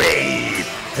the grave.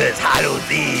 Cause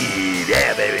Halloween.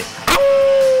 Yeah, baby.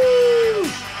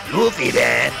 Ow! Wolfie,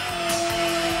 man.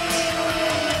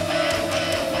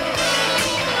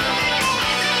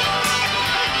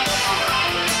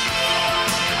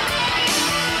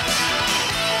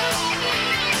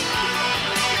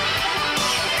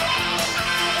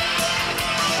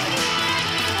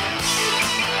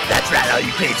 That's right, all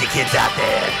you crazy kids out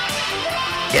there.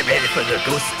 Get ready for the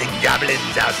ghosting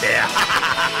goblins out there.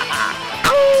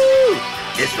 Oh,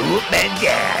 it's the Wolfman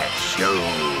Jack Show.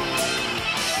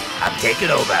 I'm taking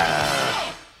over.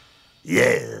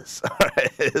 Yes. All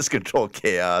right, it's Controlled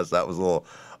Chaos. That was a little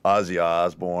Ozzy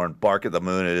Osbourne. Bark at the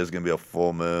Moon. It is going to be a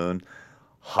full moon.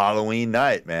 Halloween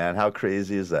night, man. How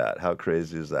crazy is that? How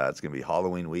crazy is that? It's going to be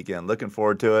Halloween weekend. Looking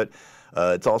forward to it.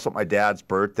 It's also my dad's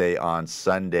birthday on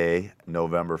Sunday,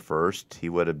 November 1st. He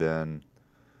would have been,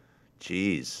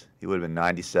 he would have been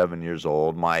 97 years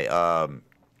old. My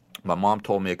mom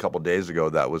told me a couple days ago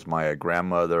that was my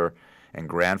grandmother and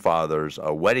grandfather's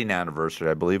wedding anniversary.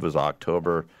 I believe it was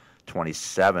October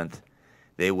 27th.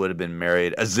 They would have been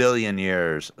married a zillion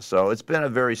years. So it's been a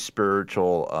very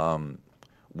spiritual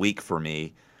week for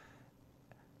me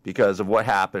because of what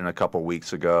happened a couple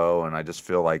weeks ago, and I just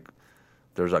feel like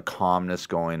there's a calmness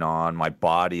going on. My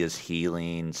body is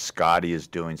healing. Scotty is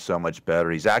doing so much better.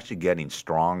 He's actually getting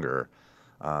stronger.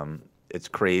 It's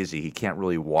crazy. He can't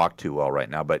really walk too well right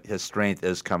now, but his strength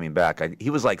is coming back. He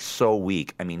was like so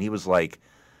weak. I mean, he was like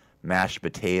mashed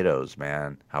potatoes,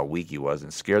 man, how weak he was,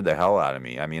 and scared the hell out of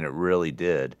me. I mean, it really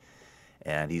did.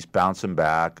 And he's bouncing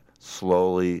back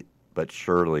slowly but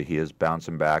surely. He is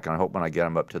bouncing back, and I hope when I get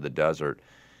him up to the desert,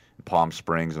 Palm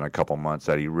Springs in a couple months,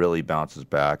 that he really bounces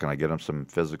back and I get him some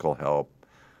physical help,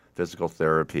 physical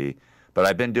therapy. But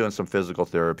I've been doing some physical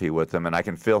therapy with him, and I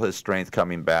can feel his strength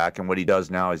coming back. And what he does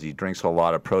now is he drinks a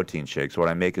lot of protein shakes. What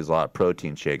I make is a lot of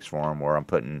protein shakes for him, where I'm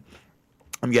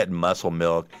getting muscle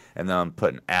milk, and then I'm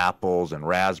putting apples and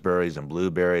raspberries and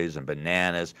blueberries and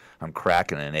bananas. I'm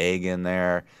cracking an egg in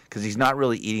there because he's not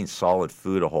really eating solid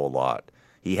food a whole lot.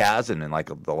 He hasn't in like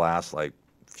the last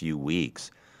few weeks.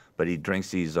 But he drinks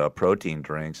these protein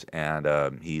drinks, and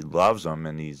he loves them,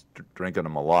 and he's drinking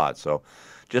them a lot. So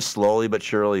just slowly but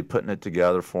surely putting it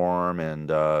together for him.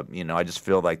 And, I just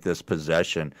feel like this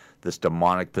possession, this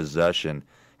demonic possession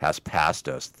has passed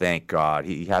us. Thank God.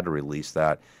 He had to release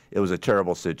that. It was a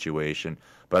terrible situation.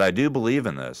 But I do believe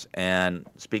in this. And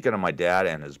speaking of my dad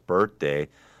and his birthday,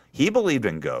 he believed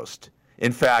in ghosts.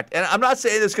 In fact, and I'm not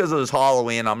saying this because it was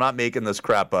Halloween. I'm not making this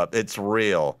crap up. It's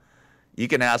real. You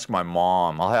can ask my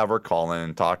mom. I'll have her call in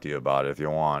and talk to you about it if you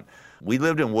want. We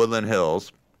lived in Woodland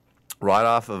Hills, right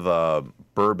off of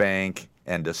Burbank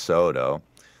and DeSoto,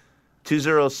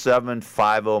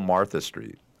 20750 Martha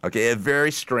Street. Okay, a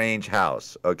very strange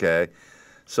house, okay?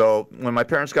 So when my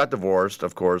parents got divorced,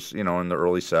 of course, in the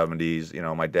early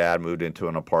 70s, my dad moved into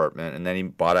an apartment, and then he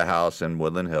bought a house in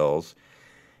Woodland Hills.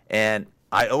 And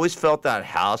I always felt that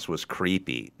house was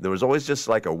creepy. There was always just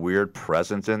like a weird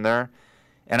presence in there.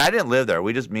 And I didn't live there.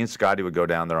 Me and Scotty would go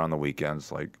down there on the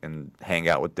weekends, and hang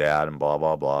out with Dad and blah,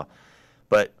 blah, blah.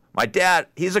 But my dad,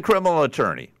 he's a criminal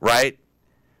attorney, right?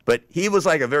 But he was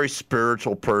like a very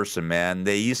spiritual person, man.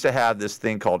 They used to have this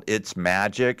thing called It's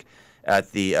Magic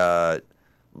at the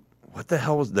what the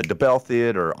hell was the DeBell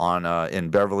Theater on in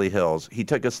Beverly Hills. He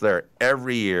took us there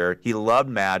every year. He loved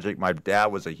magic. My dad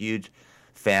was a huge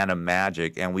fan of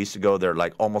magic, and we used to go there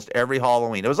like almost every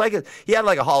Halloween. It was like he had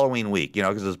like a Halloween week, you know,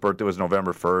 because his birthday was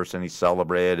November 1st, and he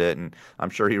celebrated it. And I'm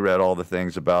sure he read all the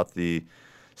things about the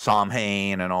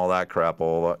Samhain and all that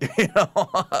crapola, you know.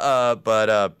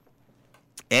 But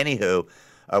anywho,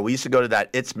 we used to go to that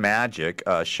It's Magic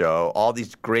show. All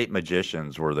these great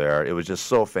magicians were there. It was just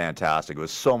so fantastic. It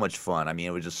was so much fun. I mean,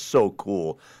 it was just so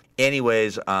cool.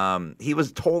 Anyways, he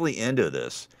was totally into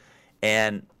this.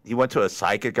 And he went to a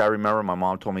psychic. I remember my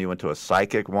mom told me he went to a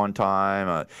psychic one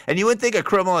time. And you wouldn't think a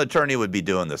criminal attorney would be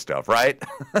doing this stuff, right?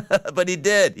 But he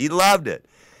did. He loved it.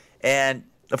 And,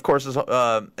 of course,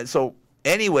 so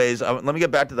anyways, let me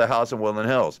get back to the house in Woodland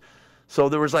Hills. So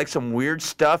there was like some weird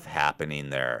stuff happening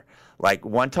there. Like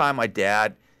one time my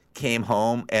dad came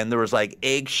home and there was like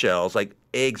eggshells, like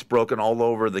eggs broken all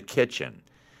over the kitchen.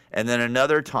 And then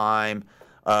another time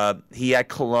he had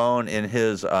cologne in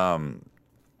his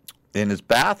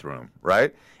bathroom,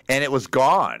 right? And it was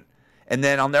gone. And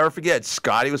then I'll never forget,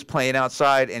 Scotty was playing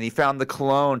outside and he found the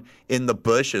cologne in the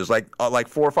bushes, like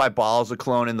 4 or 5 bottles of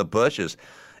cologne in the bushes.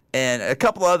 And a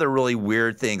couple other really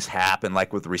weird things happened,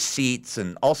 like with receipts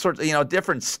and all sorts of, you know,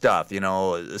 different stuff. You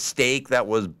know, a steak that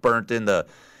was burnt in the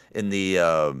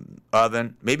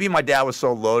oven. Maybe my dad was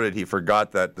so loaded he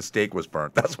forgot that the steak was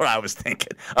burnt. That's what I was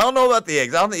thinking. I don't know about the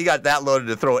eggs. I don't think he got that loaded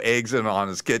to throw eggs in on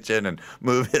his kitchen and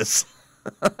move his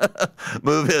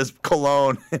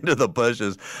cologne into the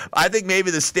bushes. I think maybe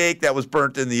the steak that was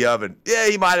burnt in the oven. Yeah,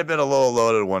 he might have been a little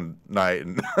loaded one night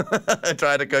and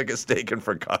tried to cook a steak and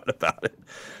forgot about it.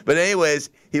 But anyways,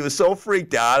 he was so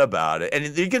freaked out about it.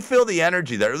 And you could feel the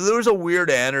energy there. There was a weird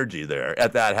energy there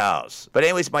at that house. But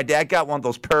anyways, my dad got one of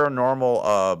those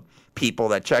paranormal people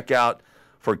that check out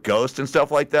for ghosts and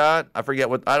stuff like that. I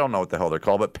don't know what the hell they're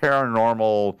called, but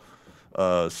paranormal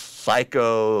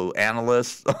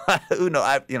psychoanalyst. Who knows?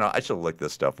 I should look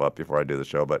this stuff up before I do the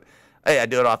show, but hey, I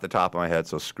do it off the top of my head,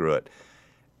 so screw it.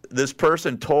 This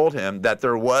person told him that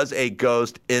there was a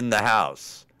ghost in the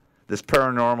house. This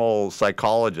paranormal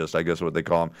psychologist, I guess what they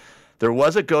call him. There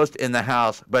was a ghost in the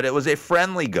house, but it was a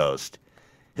friendly ghost.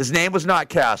 His name was not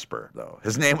Casper, though.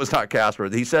 His name was not Casper.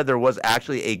 He said there was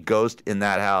actually a ghost in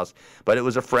that house, but it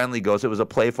was a friendly ghost. It was a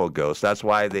playful ghost. That's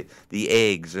why the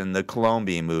eggs and the cologne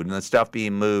being moved and the stuff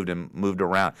being moved and moved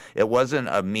around. It wasn't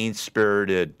a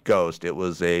mean-spirited ghost. It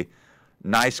was a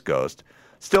nice ghost.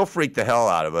 Still freaked the hell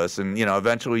out of us, and, you know,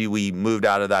 eventually we moved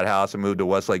out of that house and moved to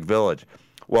Westlake Village.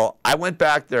 Well, I went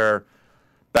back there.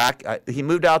 He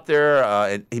moved out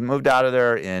there. He moved out of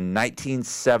there in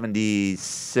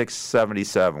 1976,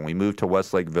 77. We moved to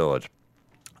Westlake Village.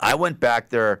 I went back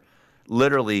there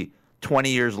literally 20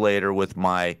 years later with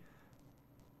my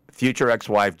future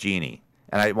ex-wife, Jeannie.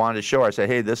 And I wanted to show her. I said,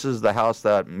 hey, this is the house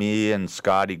that me and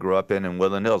Scotty grew up in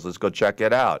Woodland Hills. Let's go check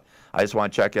it out. I just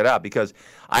want to check it out because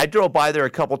I drove by there a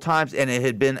couple times and it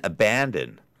had been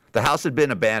abandoned. The house had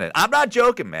been abandoned. I'm not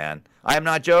joking, man. I am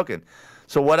not joking.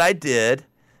 So what I did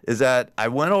is that I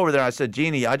went over there and I said,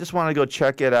 Jeannie, I just want to go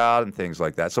check it out and things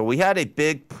like that. So we had a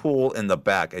big pool in the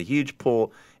back, a huge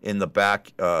pool in the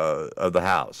back of the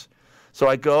house. So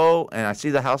I go and I see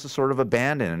the house is sort of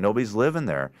abandoned and nobody's living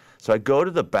there. So I go to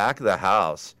the back of the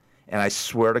house and I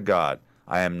swear to God,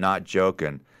 I am not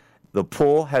joking. The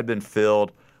pool had been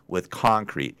filled with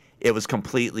concrete. It was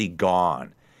completely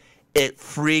gone. It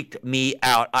freaked me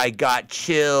out. I got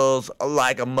chills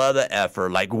like a mother effer.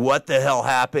 Like, what the hell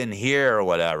happened here or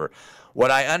whatever. What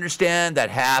I understand that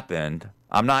happened,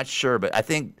 I'm not sure, but I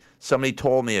think somebody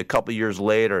told me a couple years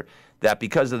later that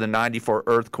because of the 94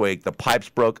 earthquake, the pipes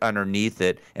broke underneath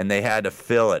it and they had to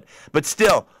fill it. But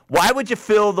still, why would you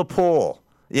fill the pool?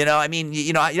 You know, I mean,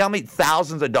 you know how many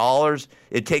thousands of dollars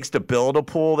it takes to build a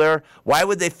pool there? Why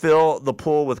would they fill the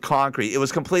pool with concrete? It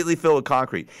was completely filled with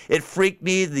concrete. It freaked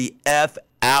me the F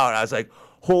out. I was like,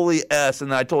 holy S. And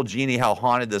then I told Jeannie how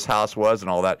haunted this house was and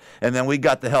all that. And then we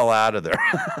got the hell out of there.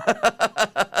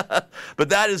 But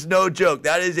that is no joke.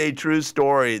 That is a true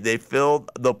story. They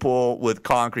filled the pool with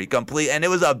concrete, complete. And it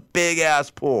was a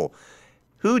big-ass pool.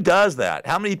 Who does that?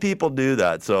 How many people do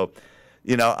that? So,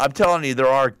 you know, I'm telling you, there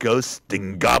are ghosts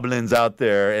and goblins out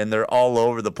there, and they're all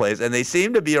over the place. And they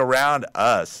seem to be around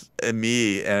us and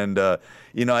me. And,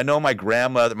 you know, I know my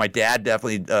grandmother, my dad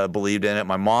definitely believed in it.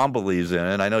 My mom believes in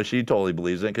it. I know she totally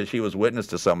believes in it because she was witness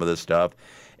to some of this stuff.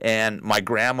 And my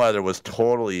grandmother was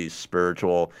totally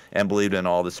spiritual and believed in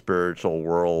all the spiritual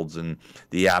worlds and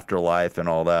the afterlife and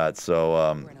all that.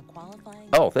 So,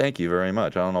 Oh, thank you very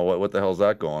much. I don't know what the hell's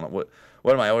that going on. What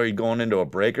am I already going into a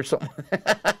break or something?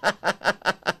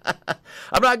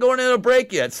 I'm not going into a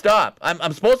break yet. Stop.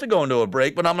 I'm supposed to go into a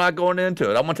break, but I'm not going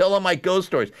into it. I'm going to tell them my ghost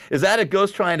stories. Is that a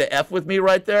ghost trying to F with me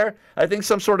right there? I think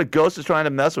some sort of ghost is trying to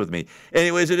mess with me.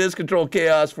 Anyways, it is Controlled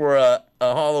Chaos for a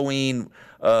Halloween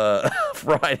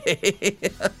Friday.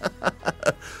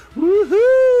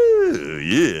 Woohoo!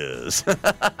 Yes.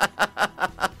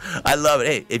 I love it.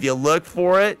 Hey, if you look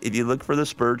for it, if you look for the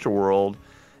spiritual world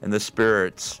and the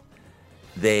spirits,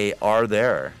 they are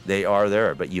there. They are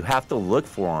there. But you have to look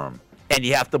for them, and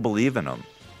you have to believe in them,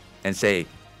 and say,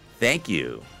 thank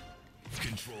you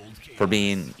for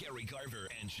being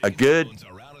a good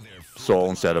soul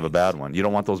instead of a bad one. You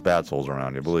don't want those bad souls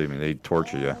around you. Believe me, they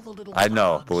torture you. I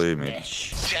know. Believe me.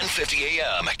 1050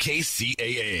 AM,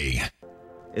 KCAA.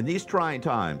 In these trying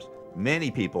times,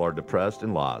 many people are depressed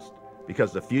and lost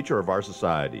because the future of our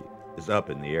society is up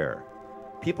in the air.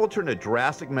 People turn to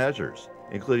drastic measures,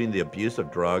 including the abuse of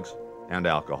drugs and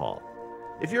alcohol.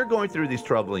 If you're going through these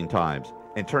troubling times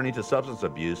and turning to substance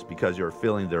abuse because you're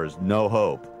feeling there is no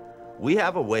hope, we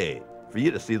have a way for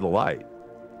you to see the light.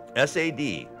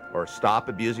 SAD, or Stop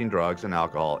Abusing Drugs and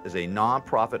Alcohol, is a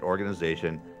non-profit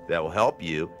organization that will help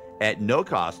you, at no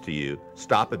cost to you,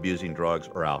 stop abusing drugs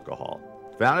or alcohol.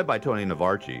 Founded by Tony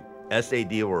Navarchi,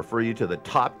 SAD will refer you to the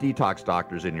top detox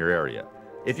doctors in your area.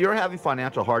 If you're having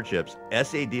financial hardships,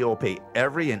 SAD will pay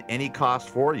every and any cost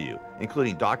for you,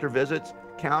 including doctor visits,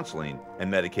 counseling,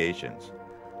 and medications.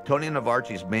 Tony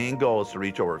Navarchi's main goal is to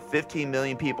reach over 15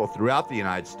 million people throughout the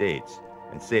United States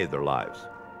and save their lives.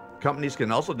 Companies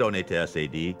can also donate to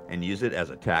SAD and use it as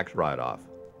a tax write-off.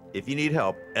 If you need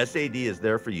help, SAD is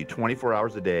there for you 24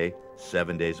 hours a day,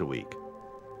 7 days a week.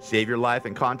 Save your life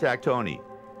and contact Tony.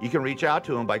 You can reach out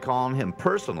to him by calling him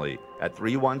personally at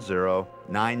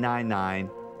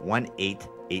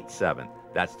 310-999-1887.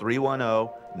 That's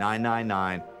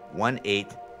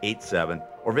 310-999-1887.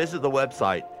 Or visit the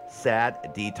website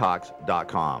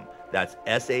saddetox.com. That's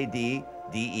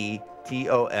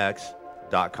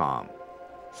SADDETOX.com.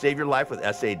 Save your life with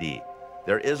SAD.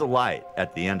 There is a light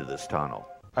at the end of this tunnel.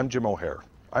 I'm Jim O'Hare.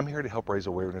 I'm here to help raise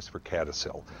awareness for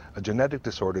CADASIL, a genetic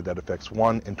disorder that affects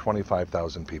 1 in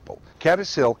 25,000 people.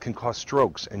 CADASIL can cause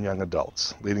strokes in young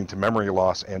adults, leading to memory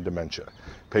loss and dementia.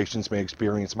 Patients may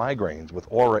experience migraines with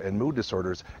aura and mood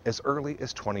disorders as early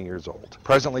as 20 years old.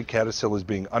 Presently, CADASIL is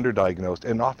being underdiagnosed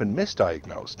and often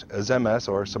misdiagnosed as MS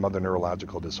or some other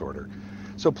neurological disorder.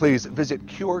 So please visit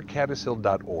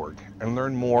curecadasil.org and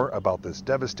learn more about this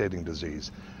devastating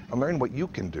disease and learn what you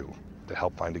can do to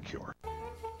help find a cure.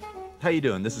 How you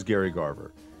doing? This is Gary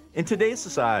Garver. In today's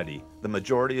society, the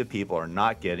majority of people are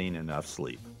not getting enough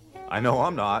sleep. I know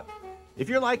I'm not. If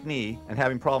you're like me and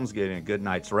having problems getting a good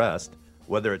night's rest,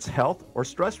 whether it's health or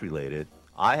stress related,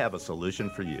 I have a solution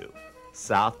for you.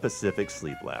 South Pacific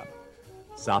Sleep Lab.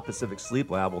 South Pacific Sleep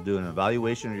Lab will do an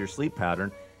evaluation of your sleep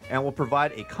pattern and will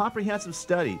provide a comprehensive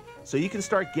study so you can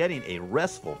start getting a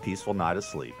restful, peaceful night of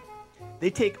sleep. They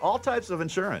take all types of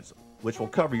insurance, which will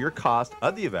cover your cost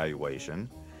of the evaluation,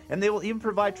 and they will even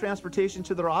provide transportation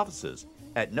to their offices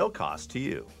at no cost to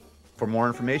you. For more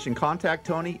information, contact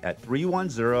Tony at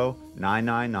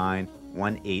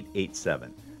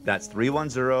 310-999-1887. That's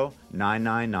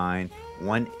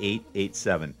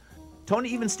 310-999-1887. Tony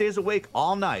even stays awake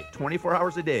all night, 24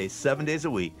 hours a day, 7 days a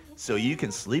week, so you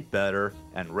can sleep better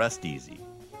and rest easy.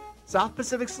 South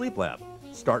Pacific Sleep Lab.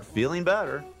 Start feeling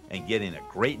better and getting a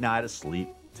great night of sleep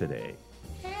today.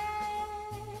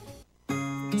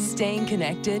 Staying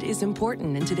connected is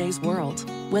important in today's world.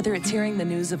 Whether it's hearing the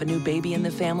news of a new baby in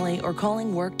the family or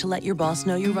calling work to let your boss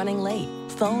know you're running late,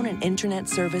 phone and internet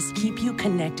service keep you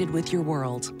connected with your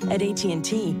world. At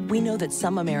AT&T, we know that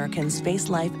some Americans face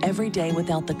life every day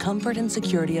without the comfort and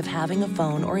security of having a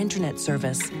phone or internet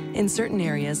service. In certain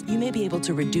areas, you may be able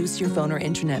to reduce your phone or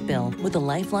internet bill with a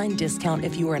Lifeline discount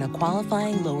if you are in a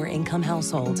qualifying lower-income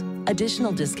household.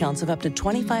 Additional discounts of up to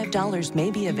 $25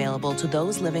 may be available to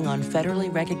those living on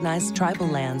federally recognized tribal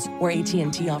lands where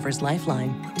AT&T offers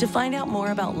Lifeline. To find out more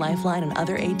about Lifeline and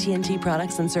other AT&T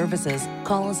products and services,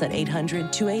 call us at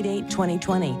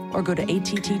 800-288-2020 or go to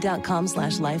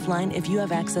att.com/lifeline if you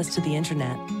have access to the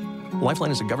internet. Lifeline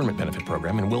is a government benefit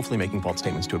program, and willfully making false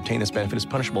statements to obtain this benefit is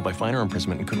punishable by fine or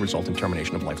imprisonment and could result in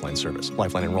termination of Lifeline service.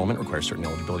 Lifeline enrollment requires certain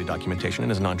eligibility documentation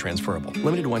and is non-transferable.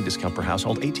 Limited to 1 discount per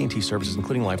household. AT&T services,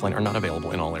 including Lifeline, are not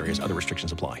available in all areas. Other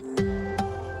restrictions apply.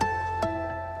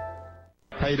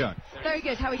 How you doing? Very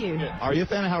good. How are you? Are you a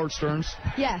fan of Howard Stern's?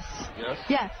 Yes. Yes?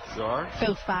 Yes. You are?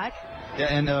 Filth bag. Yeah,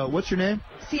 and what's your name?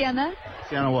 Sienna.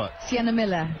 Sienna what? Sienna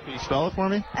Miller. Can you spell it for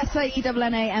me?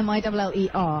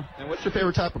 SIENNAMILLER. And what's your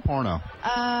favorite type of porno?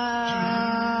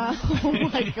 Oh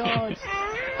my God.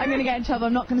 I'm going to get in trouble.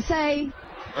 I'm not going to say.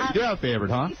 Oh, you do have a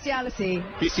favorite, huh? Bestiality.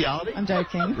 Bestiality? I'm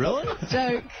joking. Really?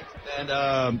 Joke.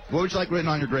 And what would you like written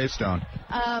on your gravestone?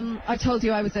 I told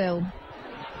you I was ill.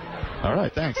 All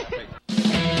right, thanks.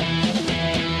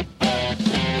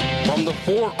 From the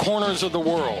four corners of the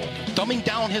world, dumbing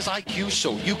down his IQ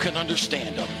so you can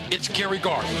understand him. It's Gary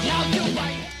Garver.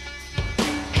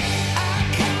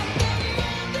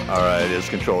 All right, it's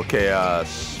Control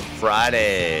Chaos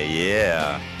Friday.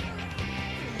 Yeah.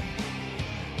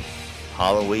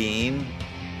 Halloween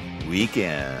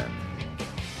weekend.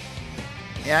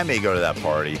 Yeah, I may go to that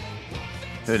party.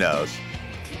 Who knows?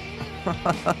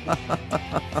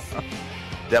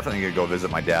 Definitely gonna go visit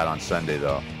my dad on Sunday,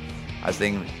 though. I was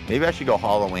thinking maybe I should go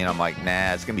Halloween. I'm like,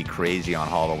 nah, it's gonna be crazy on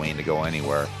Halloween to go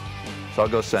anywhere. So I'll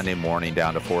go Sunday morning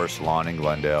down to Forest Lawn in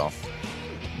Glendale,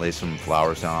 lay some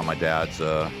flowers down on my dad's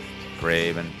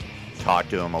grave, and talk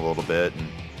to him a little bit. And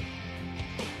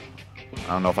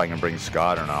I don't know if I can bring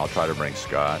Scott or not. I'll try to bring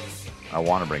Scott. I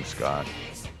want to bring Scott.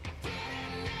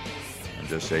 And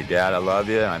just say, Dad, I love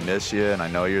you, and I miss you, and I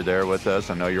know you're there with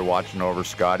us. I know you're watching over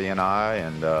Scotty and I,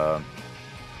 and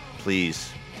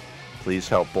please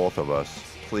help both of us.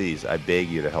 Please, I beg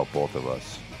you to help both of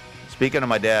us. Speaking of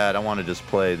my dad, I want to just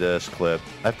play this clip.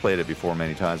 I've played it before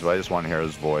many times, but I just want to hear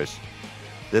his voice.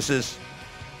 This is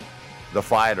The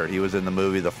Fighter. He was in the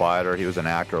movie The Fighter. He was an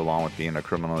actor along with being a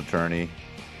criminal attorney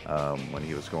when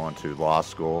he was going to law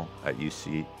school at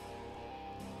UCLA.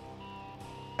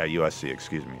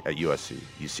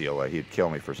 He'd kill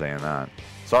me for saying that.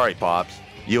 Sorry, Pops.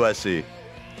 USC.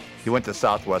 He went to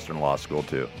Southwestern Law School,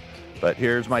 too. But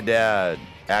here's my dad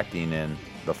acting in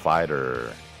The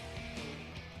Fighter.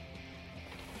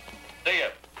 See ya.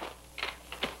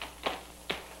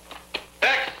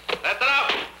 Next, that's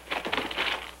enough.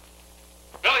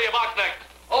 Billy, your box next.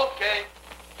 Okay.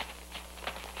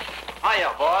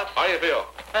 Hiya, boss. How you feel?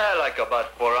 Like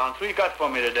about 4 ounces. What you got for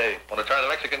me today? Want to try the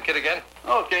Mexican kid again?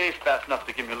 Okay, he's fast enough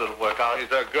to give me a little workout.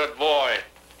 He's a good boy.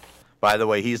 By the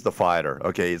way, he's the fighter.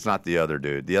 Okay, it's not the other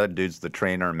dude. The other dude's the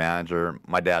trainer and manager.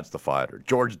 My dad's the fighter.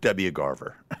 George W.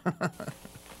 Garver.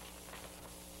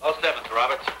 All sevens,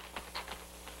 Roberts.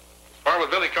 Sparring with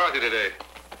Billy Carthy today.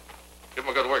 Give him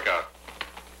a good workout.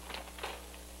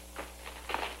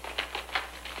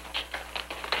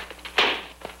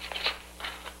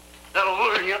 That'll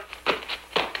learn you.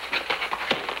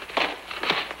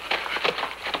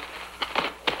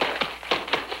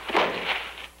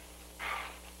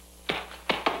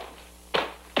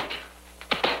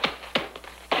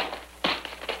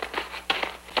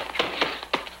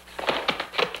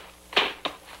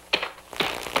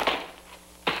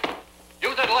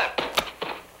 Use that left.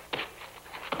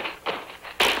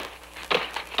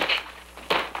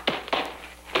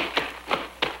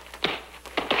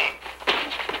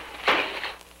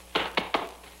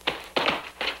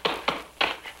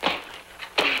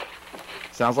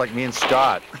 Sounds like me and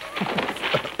Scott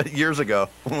years ago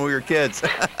when we were kids.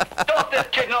 Don't this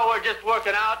kid know we're just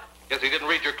working out? Guess he didn't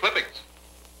read your clippings.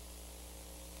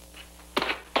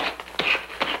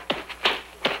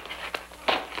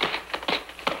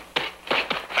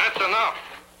 That's enough.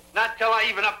 Not till I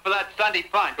even up for that Sunday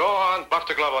punch. Go on, bust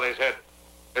a glove on his head.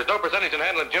 There's no percentage in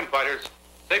handling gym fighters.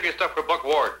 Save your stuff for Buck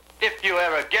Ward. If you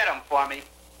ever get him for me.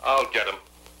 I'll get him.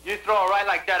 You throw a right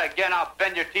like that again, I'll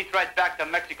bend your teeth right back to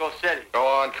Mexico City. Go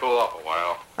on, cool off a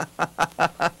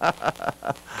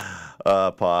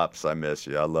while. Pops, I miss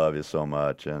you. I love you so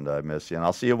much, and I miss you. And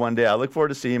I'll see you one day. I look forward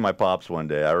to seeing my Pops one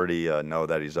day. I already know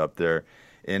that he's up there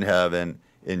in heaven,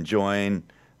 enjoying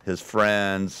his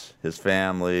friends, his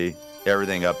family,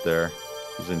 everything up there.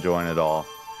 He's enjoying it all.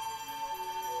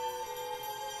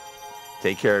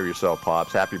 Take care of yourself,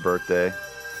 Pops. Happy birthday.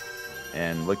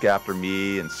 And look after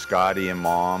me and Scotty and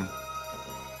Mom.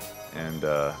 And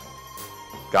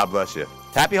God bless you.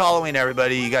 Happy Halloween,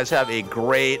 everybody. You guys have a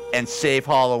great and safe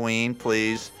Halloween.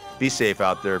 Please be safe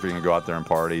out there if you're going to go out there and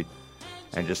party.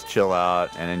 And just chill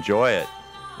out and enjoy it.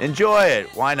 Enjoy it.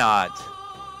 Why not?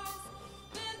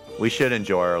 We should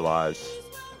enjoy our lives.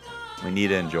 We need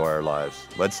to enjoy our lives.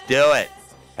 Let's do it.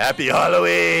 Happy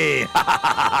Halloween.